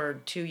us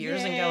for 2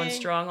 years and going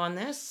strong on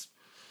this.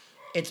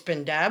 It's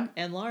been Deb.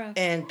 And Laura.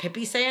 And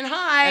Pippi saying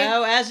hi.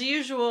 Oh, as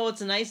usual,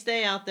 it's a nice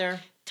day out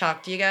there.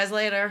 Talk to you guys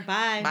later.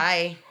 Bye.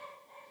 Bye.